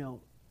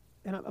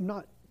 and I'm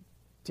not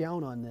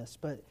down on this,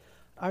 but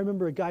I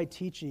remember a guy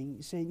teaching,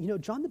 saying,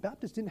 John the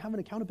Baptist didn't have an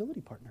accountability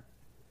partner.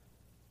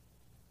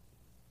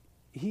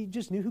 He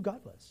just knew who God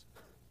was.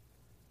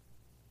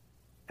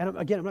 And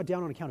again, I'm not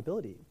down on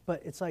accountability,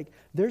 but it's like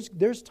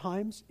there's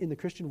times in the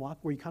Christian walk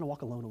where you kind of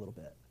walk alone a little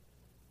bit.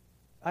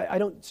 I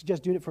don't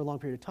suggest doing it for a long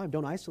period of time.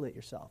 Don't isolate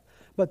yourself.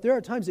 But there are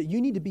times that you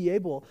need to be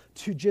able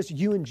to just,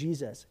 you and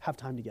Jesus, have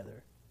time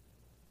together.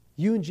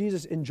 You and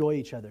Jesus enjoy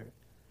each other.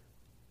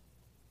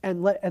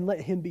 And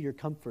let him be your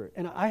comfort.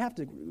 And I have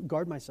to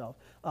guard myself.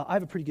 I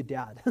have a pretty good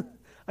dad.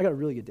 I got a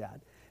really good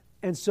dad.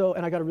 And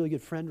I got a really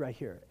good friend right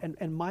here.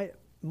 And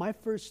my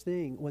first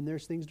thing when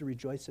there's things to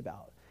rejoice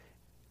about,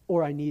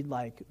 or I need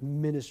like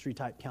ministry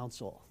type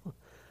counsel,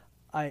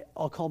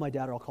 I'll call my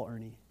dad or I'll call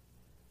Ernie.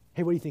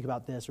 Hey, what do you think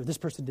about this? Or this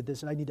person did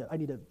this and I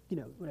need to,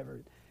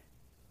 whatever.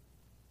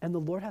 And the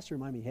Lord has to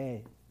remind me,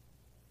 hey,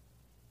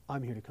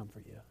 I'm here to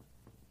comfort you.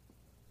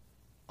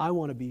 I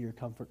want to be your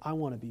comfort. I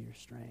want to be your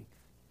strength.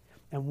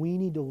 And we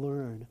need to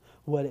learn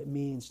what it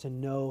means to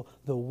know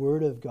the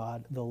Word of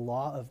God, the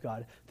law of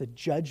God, the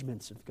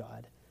judgments of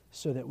God,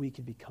 so that we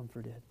can be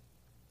comforted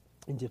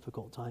in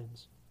difficult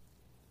times.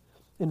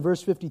 In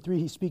verse 53,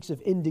 he speaks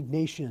of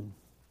indignation,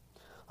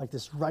 like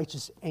this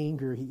righteous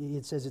anger.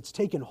 It says, it's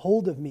taken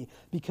hold of me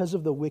because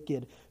of the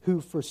wicked who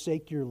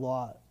forsake your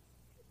law.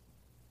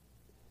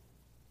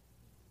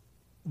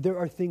 There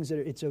are things that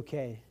it's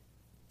okay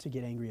to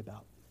get angry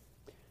about.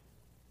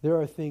 There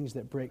are things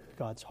that break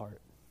God's heart.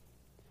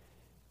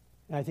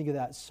 And I think of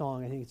that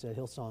song, I think it's a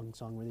Hillsong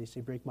song where they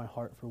say, break my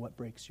heart for what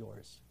breaks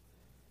yours.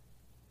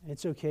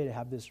 It's okay to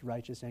have this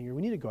righteous anger.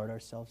 We need to guard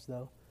ourselves,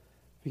 though,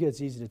 because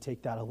it's easy to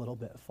take that a little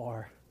bit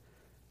far,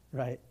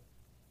 right?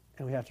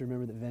 And we have to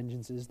remember that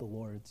vengeance is the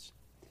Lord's,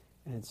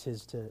 and it's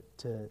his to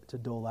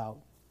dole out.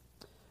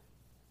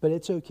 But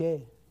it's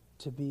okay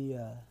to be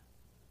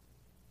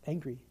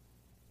angry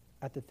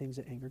at the things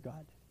that anger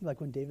God.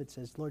 Like when David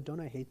says, Lord, don't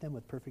I hate them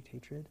with perfect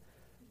hatred?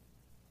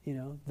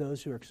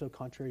 Those who are so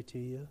contrary to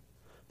you.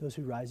 Those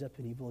who rise up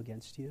in evil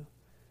against you.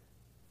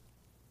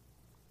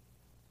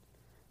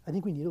 I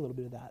think we need a little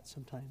bit of that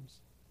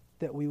sometimes.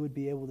 That we would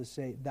be able to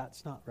say,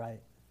 that's not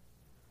right.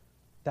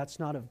 That's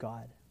not of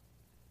God.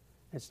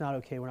 It's not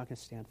okay. We're not going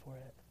to stand for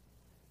it.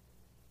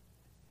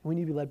 We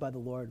need to be led by the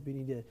Lord. We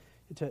need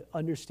to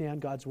understand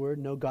God's word,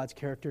 know God's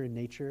character and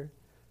nature.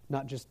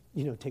 Not just,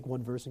 take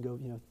one verse and go,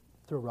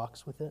 throw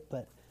rocks with it.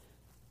 But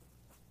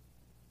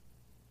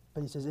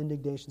he says,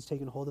 indignation's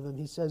taken hold of him.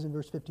 He says in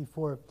verse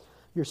 54,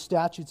 your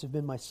statutes have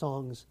been my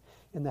songs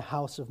in the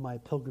house of my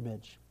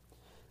pilgrimage.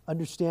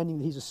 Understanding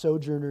that he's a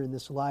sojourner in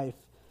this life,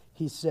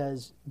 he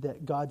says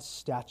that God's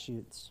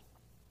statutes,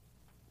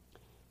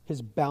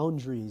 his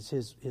boundaries,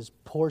 his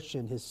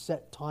portion, his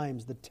set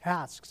times, the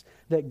tasks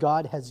that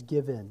God has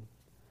given,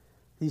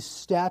 these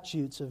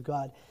statutes of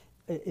God,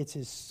 it's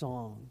his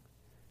song.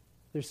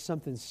 There's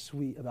something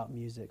sweet about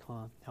music,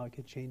 huh? How it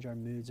could change our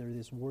moods, or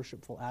this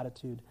worshipful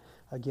attitude.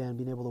 Again,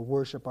 being able to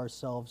worship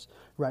ourselves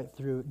right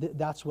through.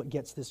 That's what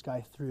gets this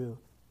guy through.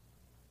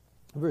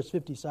 Verse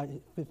 55,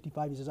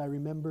 he says, I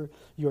remember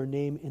your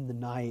name in the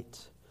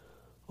night,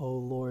 O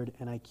Lord,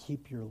 and I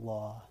keep your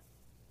law.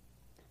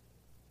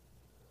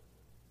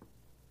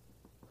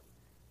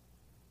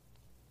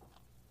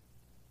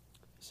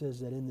 He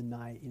says that in the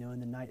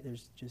night,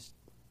 there's just,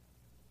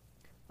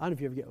 I don't know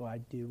if you ever get what I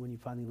do when you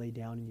finally lay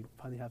down and you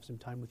finally have some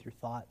time with your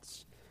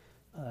thoughts.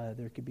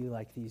 There could be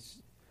like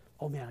these,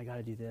 oh man, I got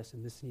to do this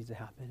and this needs to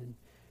happen.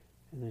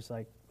 And there's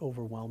like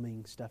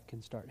overwhelming stuff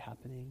can start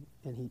happening.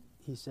 And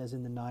he says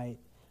in the night,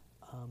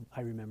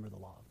 I remember the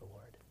law of the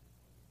Lord.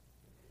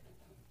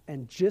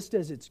 And just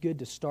as it's good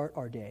to start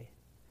our day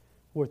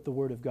with the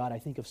Word of God, I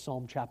think of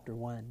Psalm chapter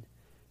 1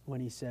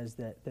 when he says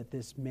that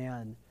this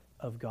man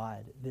of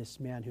God, this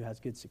man who has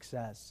good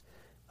success,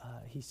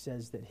 he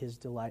says that his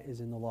delight is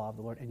in the law of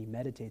the Lord, and he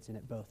meditates in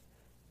it both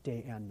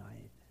day and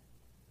night.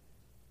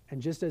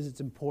 And just as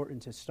it's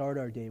important to start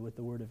our day with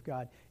the Word of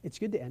God, it's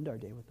good to end our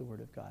day with the Word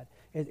of God.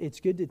 It's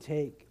good to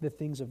take the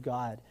things of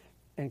God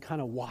and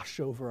kind of wash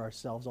over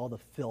ourselves all the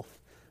filth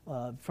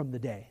from the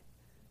day.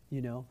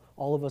 You know,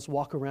 all of us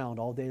walk around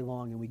all day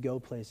long, and we go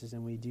places,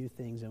 and we do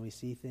things, and we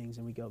see things,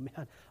 and we go,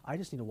 man, I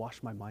just need to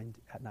wash my mind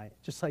at night.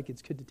 Just like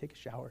it's good to take a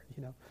shower,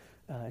 you know,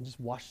 and just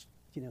wash,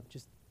 you know,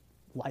 just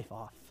life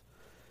off.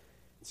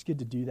 It's good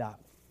to do that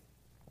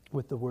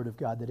with the Word of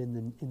God, that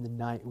in the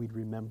night we'd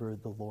remember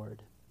the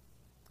Lord.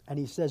 And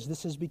he says,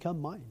 this has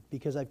become mine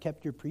because I've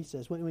kept your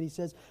precepts. When he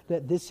says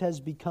that this has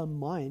become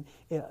mine,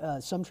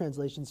 some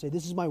translations say,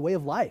 this is my way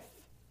of life.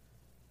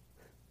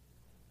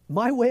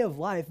 My way of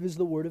life is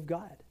the Word of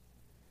God.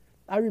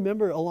 I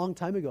remember a long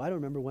time ago, I don't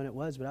remember when it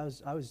was, but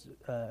I was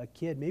a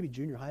kid, maybe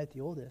junior high at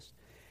the oldest.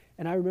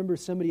 And I remember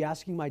somebody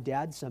asking my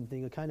dad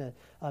something, a kind of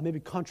maybe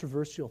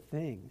controversial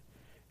thing.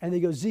 And they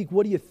go, Zeke,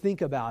 what do you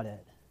think about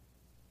it?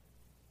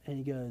 And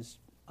he goes,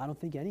 I don't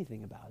think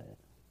anything about it.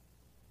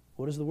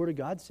 What does the Word of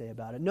God say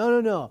about it?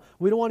 No.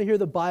 We don't want to hear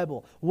the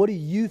Bible. What do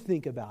you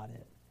think about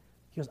it?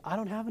 He goes, I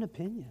don't have an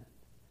opinion.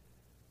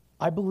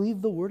 I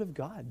believe the Word of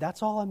God.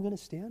 That's all I'm going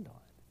to stand on.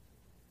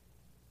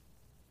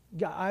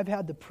 I've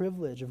had the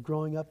privilege of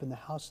growing up in the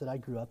house that I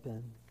grew up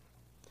in.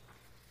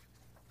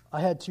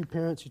 I had two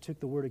parents who took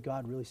the Word of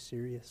God really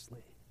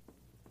seriously.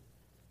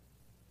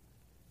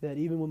 That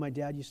even when my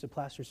dad used to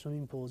plaster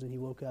swimming pools and he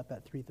woke up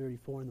at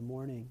 3:34 in the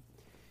morning,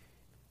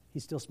 he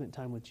still spent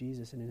time with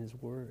Jesus and in His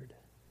Word.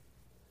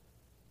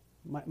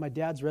 My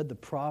dad's read the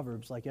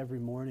Proverbs like every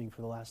morning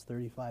for the last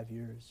 35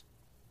 years.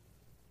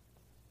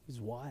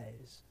 He's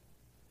wise.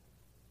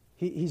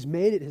 He's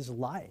made it his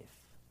life.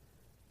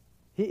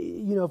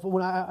 You know,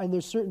 and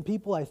there's certain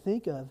people I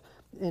think of,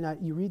 and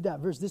you read that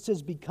verse, this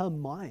has become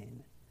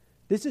mine.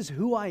 This is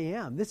who I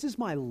am. This is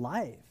my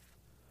life.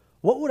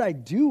 What would I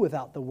do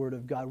without the Word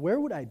of God? Where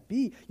would I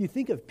be? You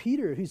think of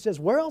Peter who says,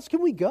 where else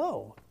can we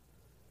go?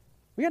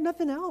 We got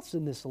nothing else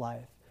in this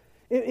life.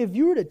 If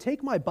you were to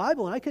take my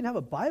Bible and I couldn't have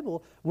a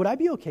Bible, would I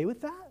be okay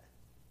with that?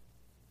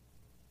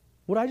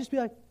 Would I just be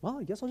like, well,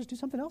 I guess I'll just do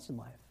something else in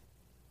life?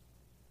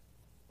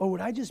 Or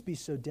would I just be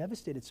so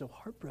devastated, so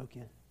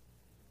heartbroken?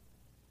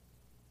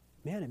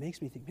 Man, it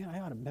makes me think, man, I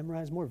ought to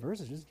memorize more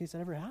verses just in case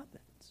that ever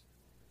happens.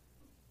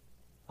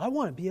 I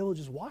want to be able to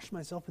just wash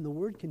myself in the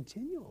Word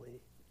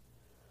continually.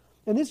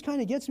 And this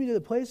kind of gets me to the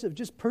place of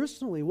just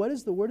personally, what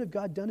has the Word of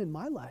God done in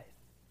my life?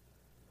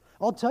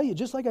 I'll tell you,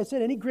 just like I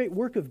said, any great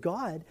work of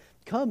God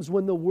comes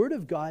when the Word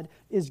of God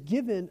is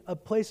given a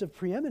place of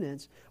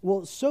preeminence.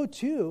 Well, so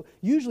too,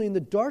 usually in the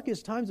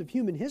darkest times of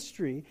human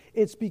history,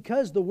 it's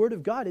because the Word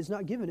of God is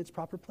not given its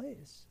proper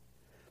place.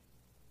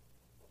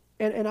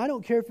 And I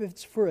don't care if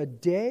it's for a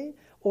day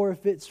or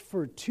if it's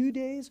for 2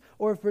 days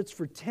or if it's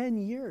for 10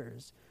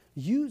 years.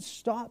 You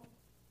stop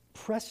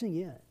pressing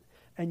in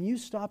and you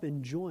stop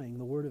enjoying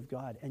the Word of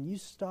God and you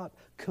stop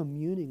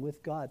communing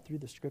with God through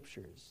the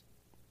Scriptures.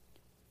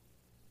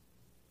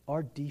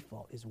 Our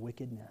default is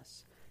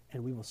wickedness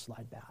and we will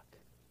slide back.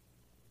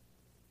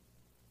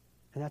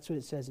 And that's what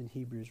it says in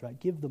Hebrews, right?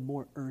 Give the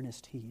more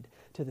earnest heed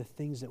to the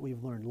things that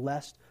we've learned,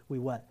 lest we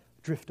what?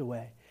 Drift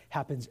away.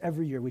 Happens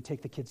every year. We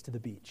take the kids to the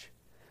beach.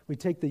 We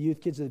take the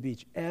youth kids to the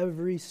beach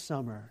every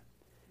summer.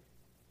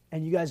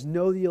 And you guys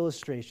know the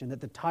illustration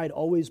that the tide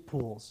always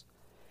pulls.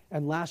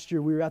 And last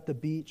year we were at the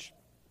beach,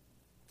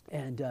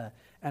 and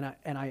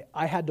I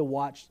had to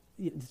watch.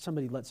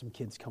 Somebody let some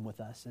kids come with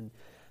us,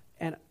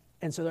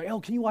 and so they're like, oh,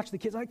 can you watch the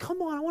kids? I'm like,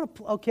 come on, I want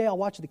to. Okay, I'll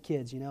watch the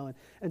kids, you know.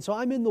 And so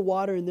I'm in the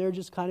water, and they're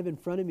just kind of in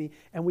front of me,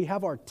 and we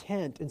have our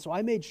tent, and so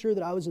I made sure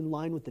that I was in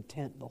line with the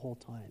tent the whole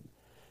time,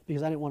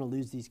 because I didn't want to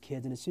lose these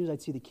kids. And as soon as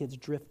I'd see the kids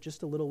drift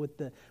just a little with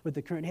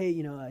the current, hey,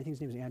 you know, I think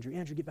his name was Andrew.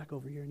 Andrew, get back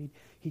over here. And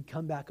he'd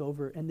come back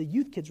over. And the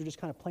youth kids were just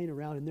kind of playing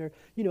around, and they're,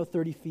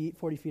 30 feet,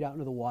 40 feet out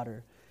into the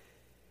water.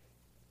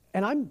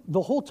 And I'm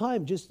the whole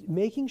time just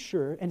making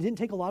sure, and it didn't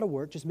take a lot of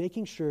work, just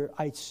making sure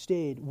I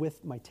stayed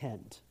with my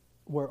tent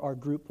where our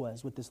group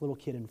was with this little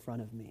kid in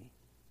front of me,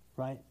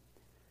 right?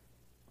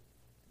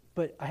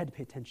 But I had to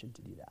pay attention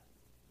to do that.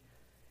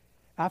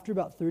 After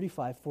about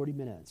 35, 40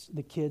 minutes,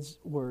 the kids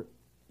were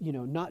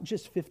not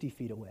just 50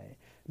 feet away,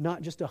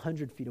 not just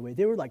 100 feet away.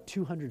 They were like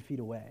 200 feet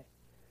away.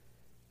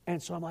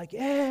 And so I'm like,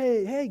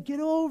 hey, get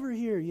over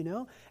here,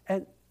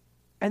 And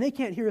they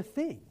can't hear a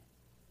thing.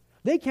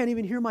 They can't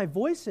even hear my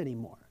voice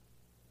anymore.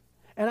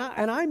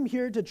 And I'm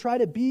here to try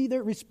to be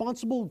the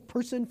responsible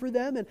person for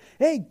them. And,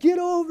 hey, get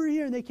over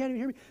here. And they can't even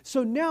hear me.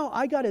 So now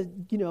I got to,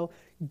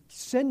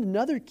 send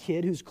another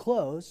kid who's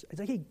close. It's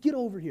like, hey, get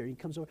over here. He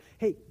comes over.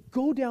 Hey,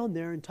 go down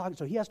there and talk.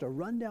 So he has to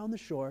run down the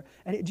shore.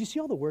 And do you see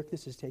all the work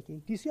this is taking?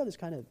 Do you see how this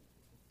kind of...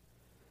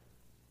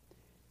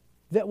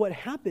 That what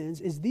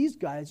happens is these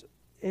guys,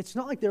 it's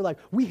not like they're like,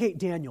 we hate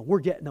Daniel, we're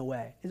getting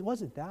away. It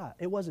wasn't that.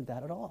 It wasn't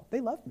that at all. They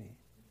loved me.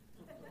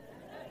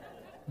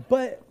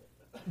 But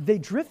they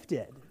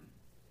drifted.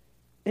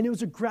 And it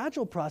was a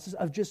gradual process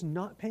of just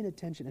not paying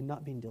attention and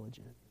not being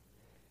diligent.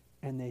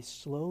 And they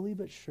slowly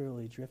but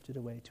surely drifted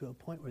away to a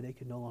point where they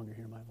could no longer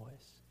hear my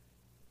voice.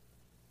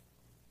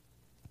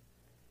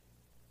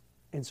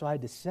 And so I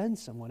had to send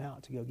someone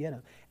out to go get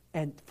them.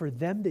 And for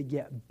them to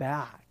get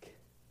back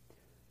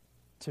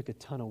took a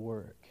ton of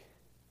work.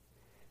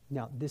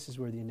 Now, this is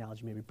where the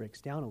analogy maybe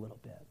breaks down a little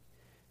bit.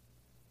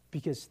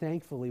 Because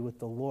thankfully with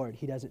the Lord,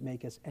 he doesn't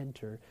make us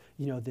enter,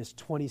 this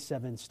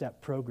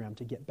 27-step program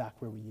to get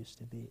back where we used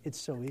to be. It's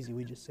so easy.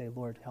 We just say,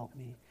 Lord, help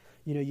me.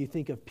 You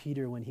think of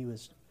Peter when he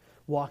was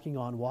walking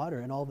on water,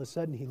 and all of a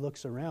sudden he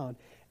looks around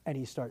and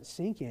he starts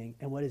sinking.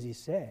 And what does he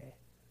say?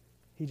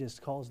 He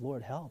just calls,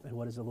 Lord, help. And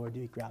what does the Lord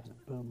do? He grabs him.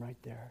 Boom, right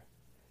there.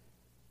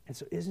 And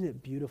so isn't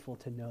it beautiful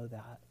to know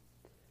that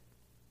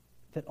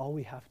all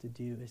we have to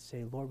do is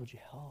say, Lord, would you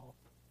help?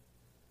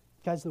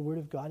 Guys, the Word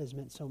of God has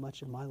meant so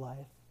much in my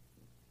life.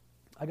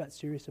 I got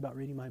serious about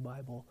reading my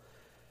Bible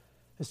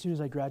as soon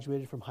as I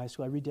graduated from high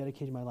school. I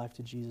rededicated my life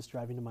to Jesus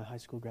driving to my high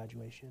school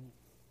graduation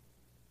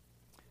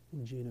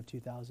in June of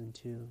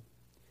 2002.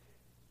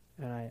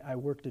 And I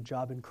worked a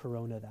job in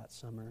Corona that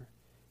summer.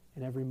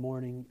 And every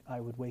morning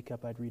I would wake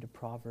up, I'd read a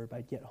proverb.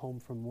 I'd get home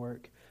from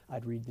work,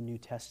 I'd read the New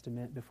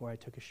Testament. Before I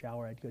took a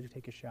shower, I'd go to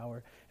take a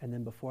shower. And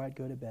then before I'd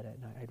go to bed at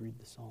night, I'd read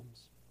the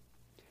Psalms.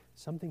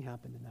 Something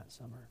happened in that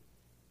summer.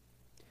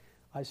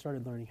 I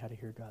started learning how to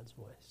hear God's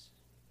voice.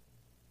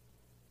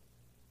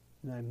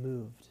 And I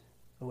moved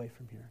away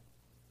from here.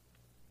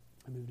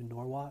 I moved to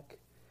Norwalk,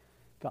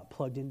 got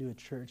plugged into a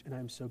church, and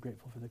I'm so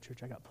grateful for the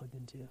church I got plugged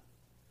into.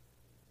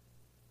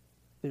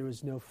 There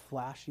was no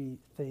flashy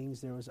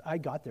things. I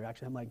got there,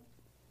 actually. I'm like,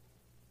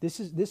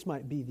 this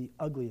might be the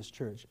ugliest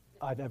church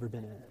I've ever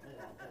been in.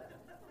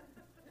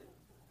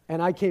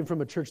 And I came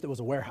from a church that was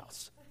a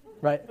warehouse,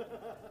 right?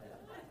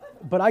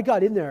 But I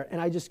got in there, and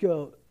I just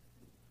go,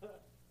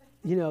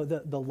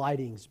 the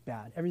lighting's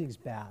bad. Everything's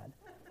bad.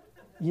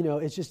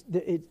 It's just,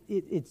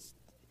 it's,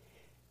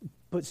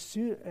 but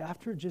soon,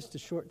 after just a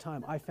short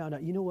time, I found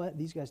out,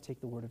 these guys take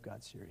the Word of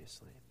God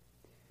seriously.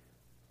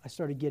 I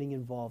started getting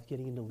involved,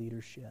 getting into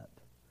leadership,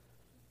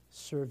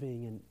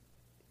 serving,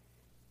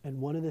 and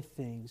one of the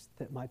things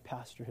that my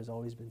pastor has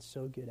always been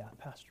so good at,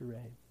 Pastor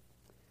Ray,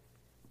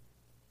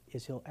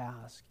 is he'll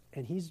ask,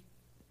 and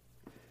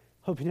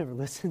hope he never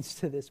listens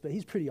to this, but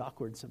he's pretty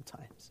awkward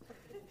sometimes.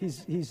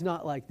 He's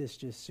not like this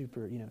just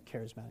super,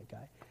 charismatic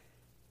guy.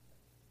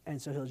 And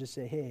so he'll just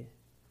say, hey,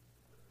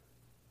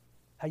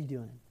 how you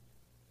doing?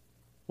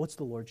 What's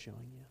the Lord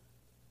showing you?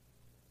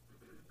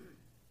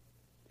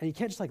 And you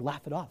can't just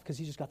laugh it off because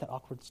he's just got that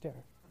awkward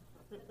stare.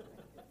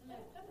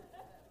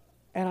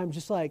 And I'm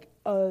just like,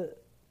 and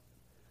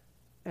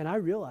I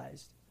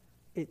realized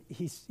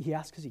he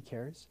asked because he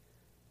cares,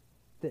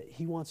 that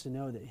he wants to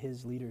know that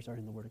his leaders are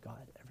in the Word of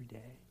God every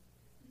day.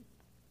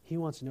 He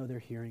wants to know they're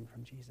hearing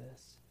from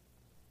Jesus.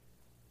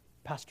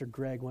 Pastor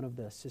Greg, one of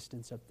the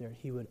assistants up there,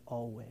 he would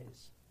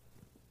always,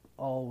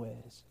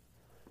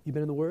 you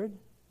been in the Word?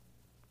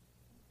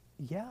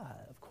 Yeah,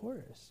 of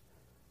course.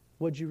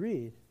 What'd you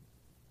read?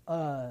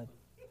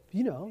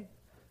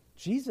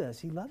 Jesus,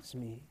 he loves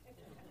me.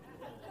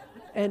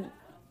 But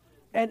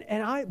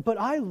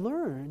I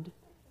learned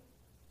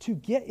to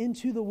get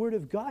into the Word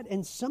of God,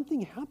 and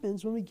something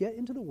happens when we get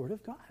into the Word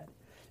of God.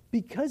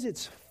 Because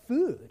it's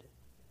food.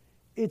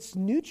 It's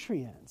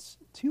nutrients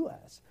to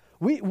us.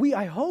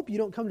 I hope you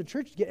don't come to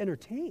church to get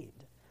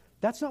entertained.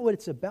 That's not what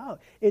it's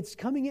about. It's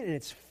coming in and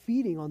it's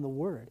feeding on the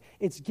Word.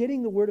 It's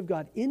getting the Word of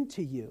God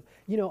into you.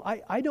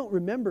 I don't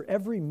remember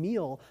every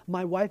meal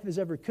my wife has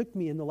ever cooked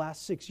me in the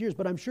last 6 years,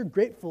 but I'm sure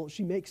grateful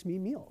she makes me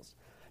meals.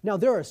 Now,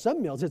 there are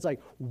some meals, it's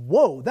like,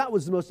 whoa, that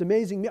was the most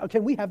amazing meal.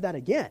 Can we have that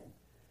again?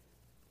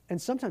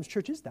 And sometimes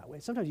church is that way.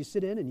 Sometimes you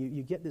sit in and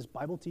you get this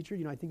Bible teacher.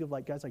 I think of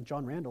guys like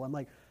John Randall. I'm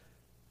like,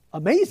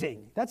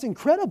 amazing. That's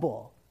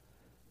incredible.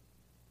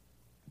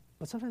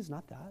 But sometimes it's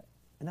not that,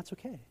 and that's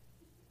okay.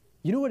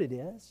 You know what it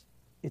is?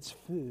 It's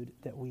food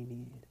that we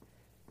need.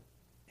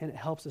 And it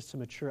helps us to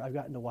mature. I've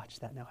gotten to watch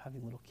that now,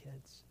 having little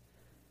kids.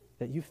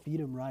 That you feed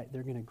them right,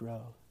 they're going to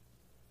grow.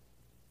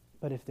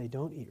 But if they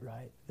don't eat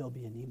right, they'll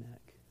be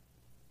anemic.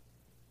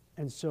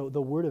 And so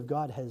the Word of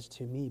God has,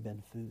 to me,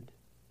 been food.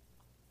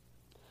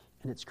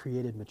 And it's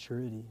created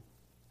maturity.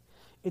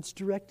 It's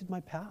directed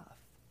my path.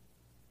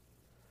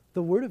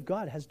 The Word of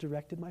God has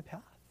directed my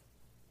path.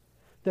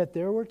 That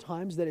there were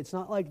times that it's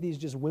not like these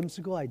just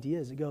whimsical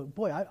ideas that go,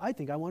 boy, I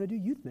think I want to do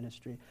youth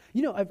ministry.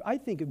 I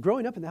think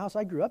growing up in the house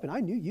I grew up in, I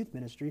knew youth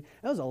ministry.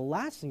 That was the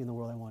last thing in the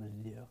world I wanted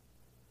to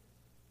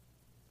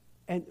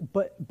do.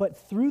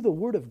 But through the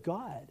Word of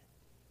God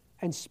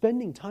and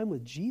spending time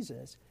with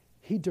Jesus,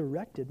 He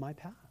directed my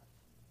path.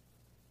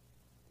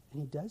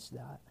 And He does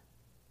that.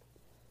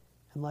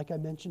 And like I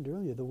mentioned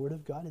earlier, the Word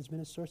of God has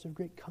been a source of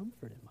great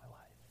comfort in my life.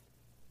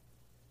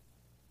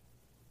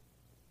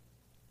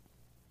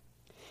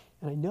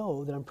 And I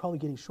know that I'm probably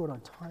getting short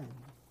on time.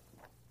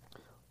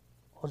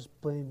 I'll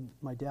just blame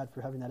my dad for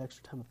having that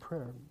extra time of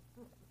prayer.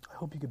 I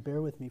hope you could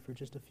bear with me for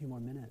just a few more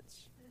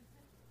minutes.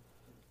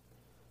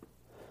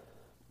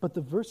 But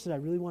the verse that I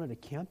really wanted to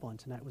camp on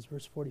tonight was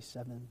verse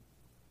 47.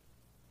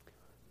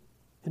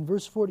 In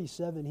verse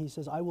 47, he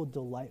says, I will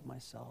delight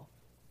myself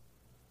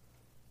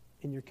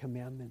in your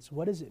commandments.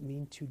 What does it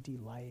mean to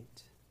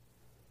delight?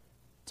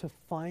 To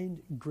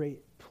find great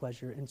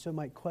pleasure. And so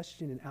my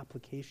question and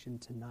application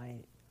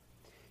tonight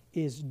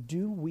is,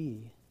 do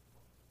we,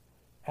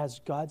 as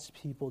God's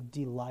people,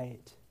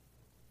 delight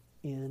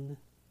in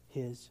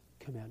his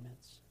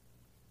commandments?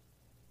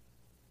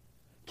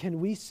 Can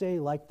we say,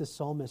 like the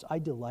psalmist, I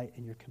delight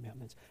in your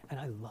commandments and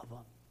I love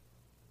them?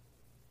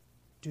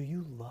 Do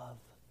you love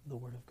the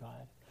Word of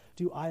God?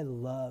 Do I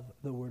love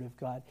the Word of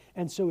God?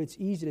 And so it's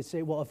easy to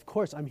say, well, of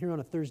course, I'm here on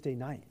a Thursday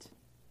night.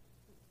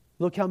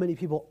 Look how many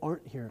people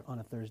aren't here on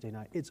a Thursday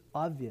night. It's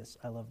obvious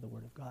I love the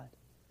Word of God.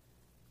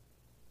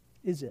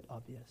 Is it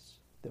obvious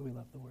that we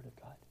love the Word of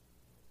God?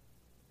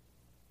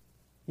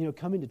 You know,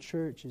 coming to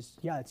church is,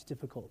 it's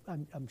difficult.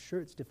 I'm sure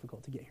it's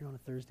difficult to get here on a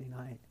Thursday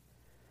night.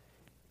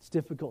 It's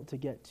difficult to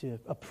get to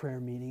a prayer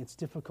meeting. It's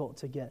difficult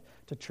to get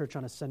to church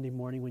on a Sunday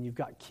morning when you've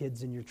got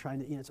kids and you're trying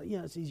to, it's like,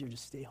 it's easier to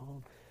stay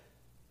home.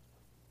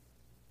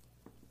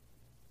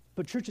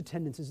 But church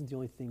attendance isn't the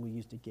only thing we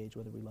use to gauge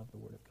whether we love the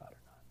Word of God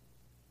or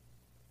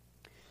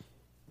not.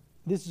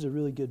 This is a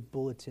really good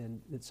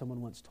bulletin that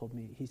someone once told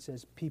me. He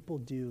says, people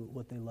do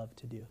what they love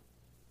to do.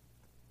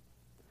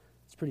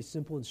 It's pretty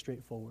simple and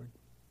straightforward.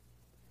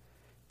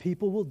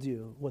 People will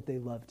do what they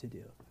love to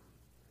do.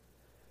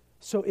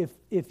 So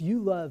if you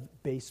love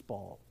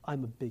baseball,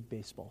 I'm a big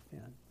baseball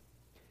fan,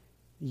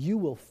 you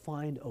will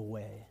find a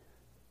way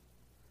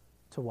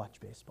to watch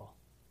baseball,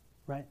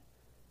 right?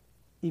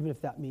 Even if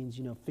that means,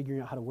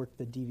 figuring out how to work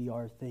the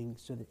DVR thing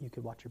so that you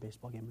could watch your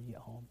baseball game when you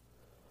get home.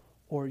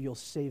 Or you'll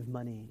save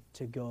money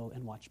to go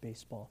and watch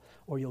baseball.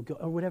 Or you'll go,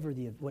 or whatever it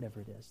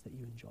is that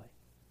you enjoy.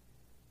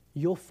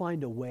 You'll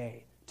find a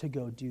way to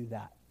go do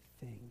that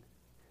thing.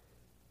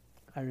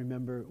 I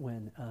remember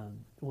when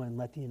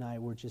Letty and I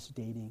were just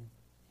dating,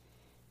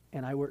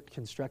 and I worked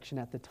construction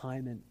at the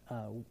time,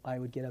 and I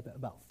would get up at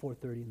about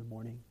 4:30 in the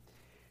morning.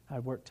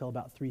 I'd work till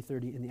about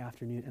 3:30 in the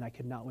afternoon, and I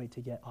could not wait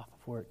to get off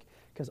of work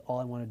because all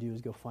I wanted to do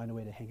was go find a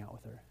way to hang out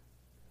with her.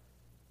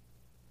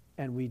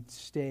 And we'd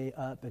stay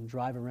up and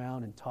drive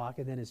around and talk,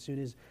 and then as soon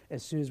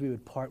as we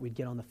would part, we'd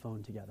get on the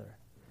phone together.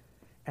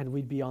 And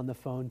we'd be on the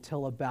phone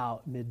till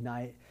about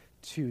midnight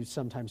to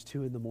sometimes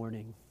 2 in the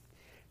morning.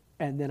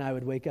 And then I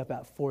would wake up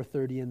at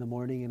 4:30 in the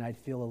morning, and I'd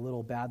feel a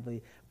little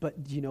badly.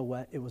 But you know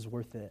what? It was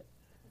worth it.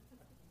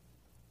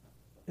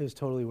 It was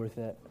totally worth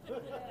it.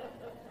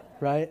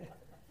 Right?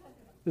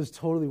 It was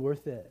totally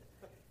worth it.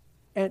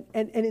 And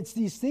it's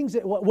these things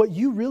that what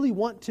you really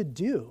want to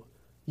do,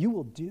 you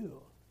will do.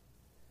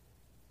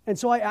 And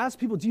so I ask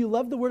people, do you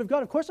love the Word of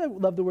God? Of course I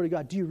love the Word of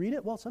God. Do you read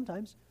it? Well,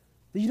 sometimes.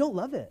 But you don't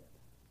love it.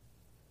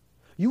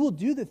 You will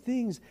do the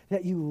things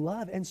that you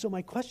love. And so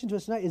my question to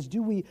us tonight is,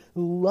 do we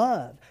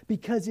love?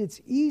 Because it's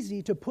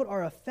easy to put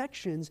our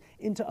affections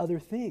into other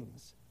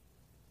things.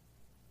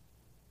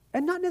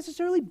 And not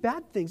necessarily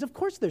bad things. Of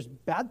course there's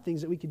bad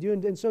things that we could do.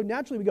 And so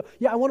naturally we go,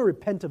 I want to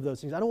repent of those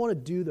things. I don't want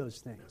to do those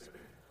things.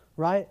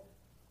 Right?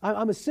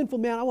 I'm a sinful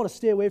man. I want to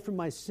stay away from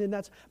my sin.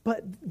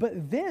 But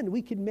then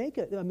we can make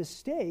a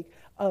mistake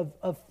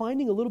of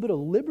finding a little bit of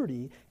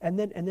liberty and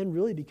then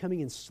really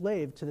becoming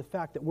enslaved to the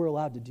fact that we're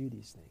allowed to do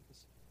these things.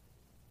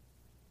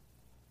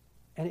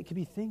 And it could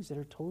be things that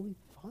are totally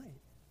fine.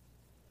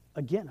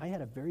 Again, I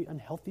had a very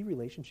unhealthy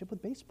relationship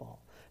with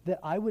baseball. That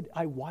I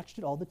watched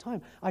it all the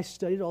time. I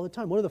studied it all the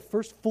time. One of the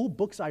first full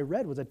books I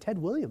read was a Ted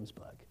Williams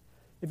book.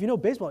 If you know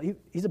baseball,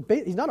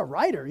 he's not a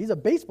writer. He's a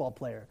baseball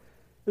player.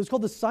 It was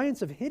called The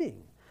Science of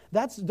Hitting.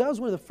 That was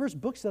one of the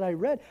first books that I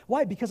read.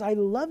 Why? Because I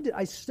loved it.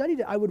 I studied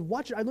it. I would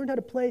watch it. I learned how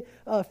to play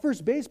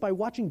first base by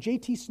watching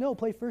J.T. Snow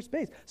play first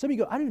base. Some of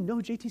you go, I don't even know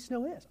who J.T.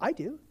 Snow is. I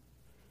do.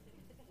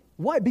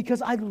 Why?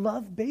 Because I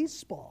love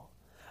baseball.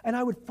 And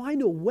I would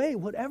find a way,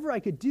 whatever I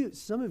could do.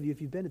 Some of you,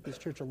 if you've been at this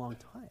church a long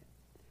time,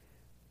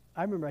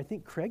 I remember, I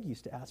think Craig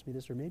used to ask me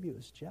this, or maybe it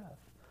was Jeff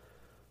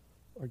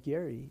or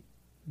Gary,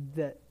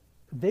 that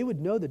they would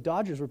know the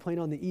Dodgers were playing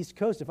on the East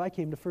Coast if I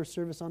came to first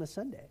service on a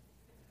Sunday.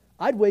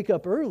 I'd wake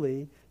up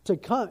early to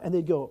come, and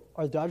they'd go,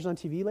 are the Dodgers on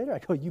TV later? I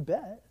go, you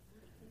bet.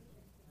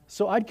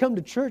 So I'd come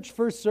to church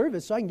first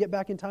service so I can get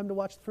back in time to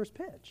watch the first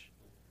pitch.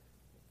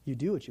 You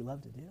do what you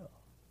love to do.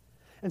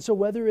 And so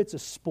whether it's a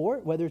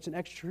sport, whether it's an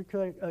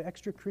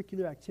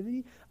extracurricular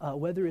activity,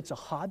 whether it's a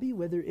hobby,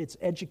 whether it's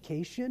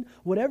education,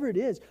 whatever it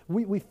is,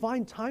 we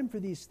find time for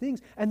these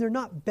things. And they're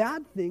not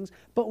bad things,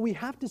 but we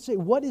have to say,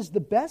 what is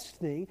the best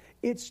thing?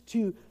 It's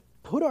to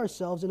put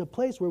ourselves in a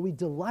place where we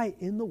delight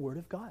in the Word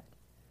of God.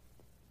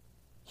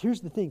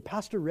 Here's the thing.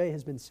 Pastor Ray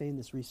has been saying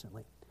this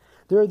recently.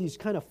 There are these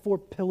kind of 4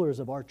 pillars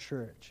of our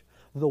church: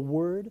 the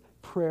Word,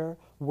 prayer,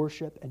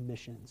 worship, and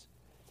missions.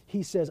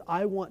 He says,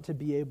 I want to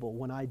be able,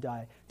 when I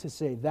die, to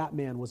say that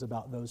man was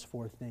about those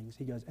 4 things.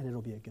 He goes, and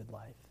it'll be a good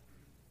life.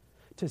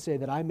 To say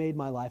that I made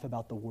my life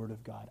about the Word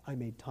of God. I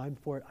made time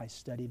for it. I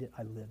studied it.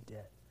 I lived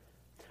it.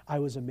 I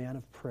was a man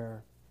of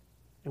prayer,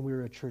 and we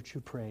were a church who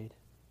prayed.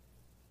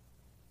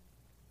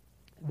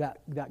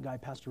 That guy,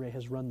 Pastor Ray,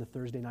 has run the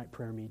Thursday night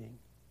prayer meeting.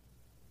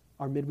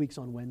 Our midweeks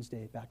on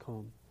Wednesday back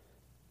home.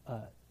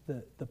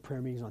 the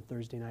prayer meetings on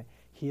Thursday night.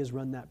 He has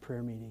run that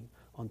prayer meeting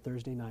on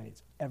Thursday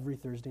nights, every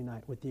Thursday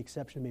night, with the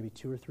exception of maybe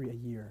 2 or 3 a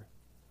year.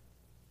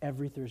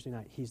 Every Thursday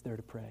night, he's there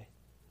to pray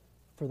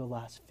for the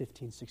last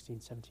 15, 16,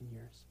 17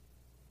 years.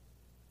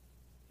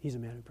 He's a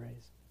man who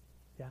prays.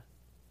 Yeah.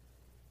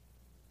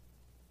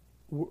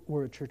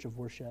 We're a church of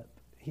worship.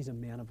 He's a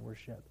man of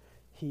worship.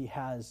 He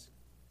has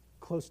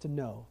close to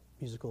no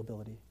musical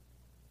ability.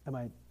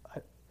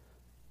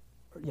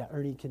 Yeah,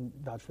 Ernie can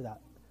vouch for that.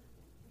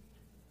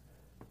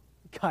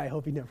 Kai, I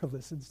hope he never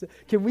listens.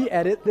 Can we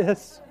edit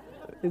this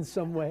in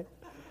some way?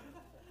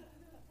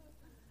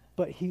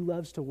 But he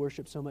loves to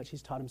worship so much.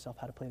 He's taught himself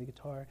how to play the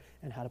guitar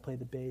and how to play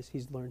the bass.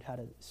 He's learned how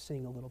to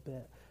sing a little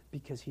bit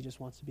because he just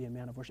wants to be a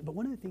man of worship. But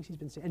one of the things he's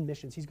been saying, and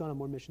missions, he's gone on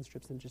more mission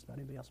trips than just about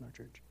anybody else in our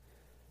church.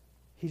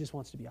 He just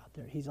wants to be out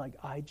there. He's like,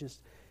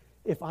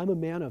 if I'm a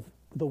man of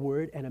the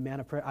word and a man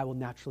of prayer, I will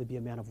naturally be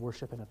a man of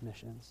worship and of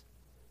missions.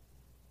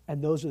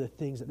 And those are the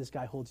things that this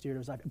guy holds dear to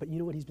his life. But you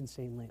know what he's been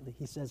saying lately?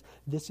 He says,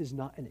 this is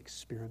not an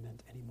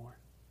experiment anymore.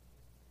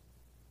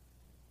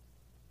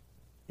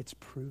 It's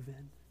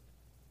proven.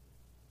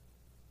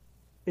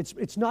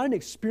 It's not an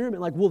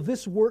experiment like, will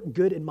this work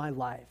good in my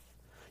life?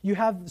 You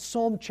have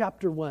Psalm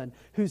chapter 1,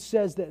 who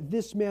says that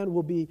this man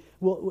he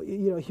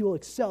will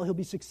excel, he'll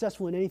be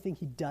successful in anything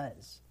he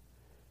does.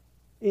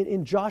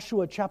 In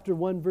Joshua chapter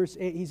 1, verse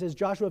 8, he says,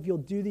 Joshua, if you'll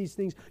do these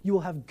things, you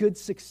will have good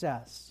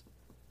success.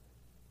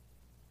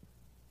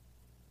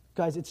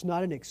 Guys, it's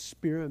not an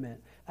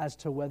experiment as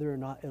to whether or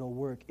not it'll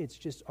work. It's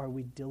just, are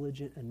we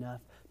diligent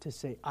enough to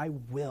say, I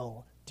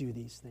will do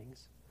these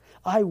things.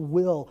 I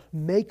will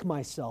make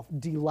myself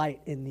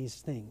delight in these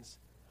things.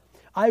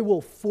 I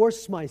will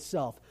force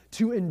myself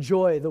to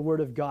enjoy the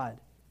Word of God.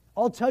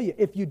 I'll tell you,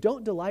 if you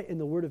don't delight in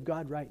the Word of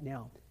God right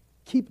now,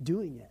 keep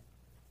doing it.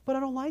 But I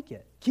don't like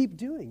it. Keep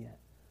doing it.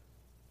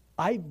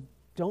 I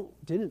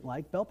didn't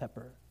like bell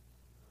pepper.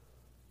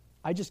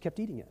 I just kept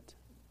eating it.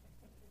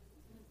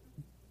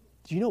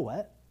 Do you know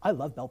what? I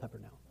love bell pepper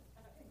now.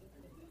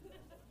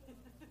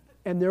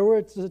 And there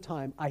was a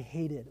time I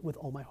hated with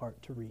all my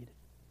heart to read.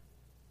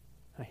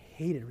 I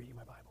hated reading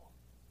my Bible.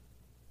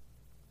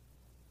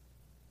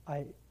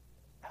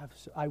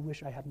 I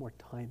wish I had more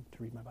time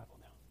to read my Bible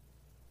now.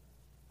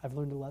 I've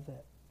learned to love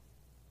it.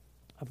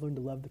 I've learned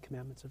to love the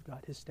commandments of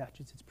God, His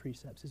statutes, His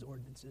precepts, His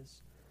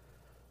ordinances.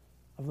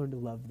 I've learned to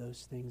love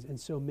those things. And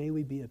so may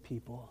we be a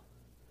people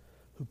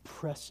who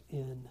press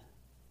in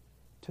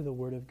to the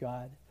Word of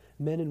God,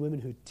 men and women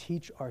who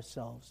teach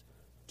ourselves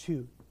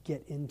to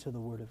get into the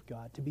Word of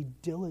God, to be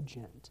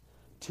diligent,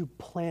 to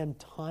plan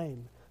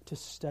time to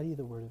study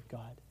the Word of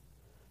God,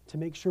 to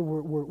make sure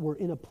we're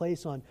in a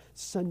place on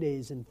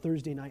Sundays and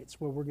Thursday nights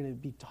where we're going to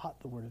be taught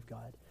the Word of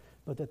God,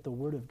 but that the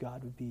Word of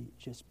God would be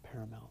just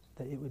paramount,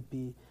 that it would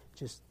be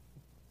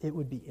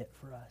it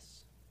for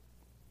us.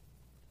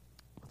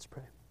 Let's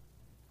pray.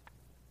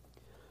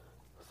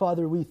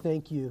 Father, we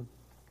thank you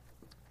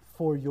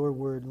for your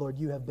word. Lord,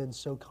 you have been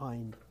so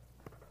kind.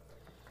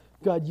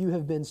 God, you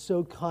have been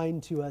so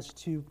kind to us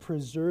to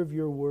preserve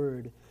your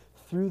word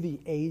through the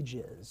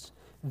ages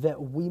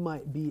that we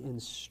might be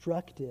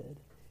instructed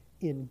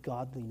in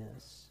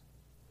godliness,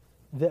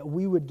 that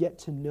we would get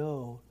to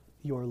know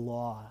your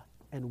law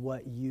and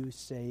what you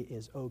say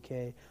is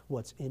okay,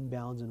 what's in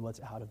bounds and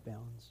what's out of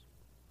bounds.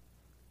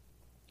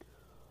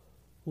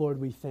 Lord,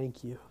 we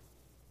thank you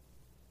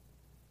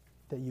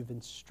that you've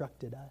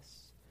instructed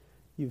us.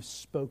 You've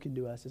spoken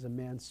to us as a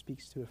man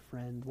speaks to a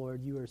friend.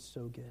 Lord, you are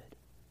so good.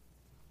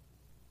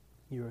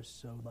 You are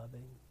so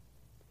loving.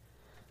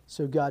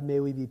 So God, may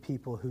we be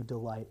people who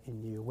delight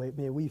in you.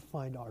 May we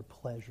find our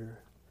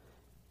pleasure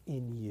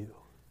in you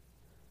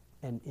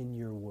and in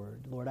your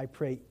word. Lord, I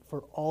pray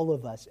for all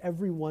of us,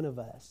 every one of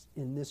us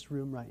in this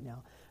room right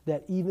now,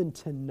 that even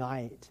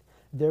tonight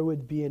there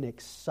would be an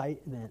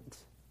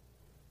excitement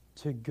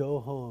to go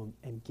home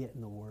and get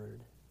in the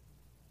word.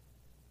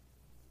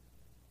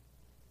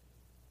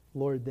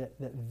 Lord,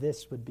 that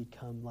this would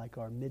become like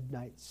our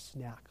midnight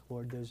snack,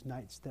 Lord, those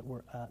nights that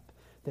we're up,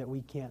 that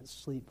we can't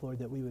sleep, Lord,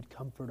 that we would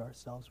comfort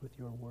ourselves with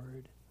your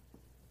word.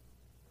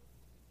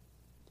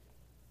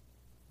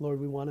 Lord,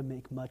 we want to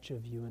make much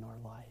of you in our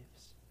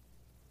lives.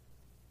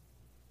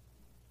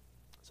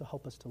 So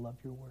help us to love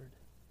your word.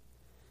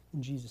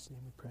 In Jesus' name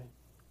we pray.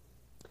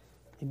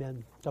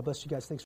 Amen. God bless you guys. Thanks.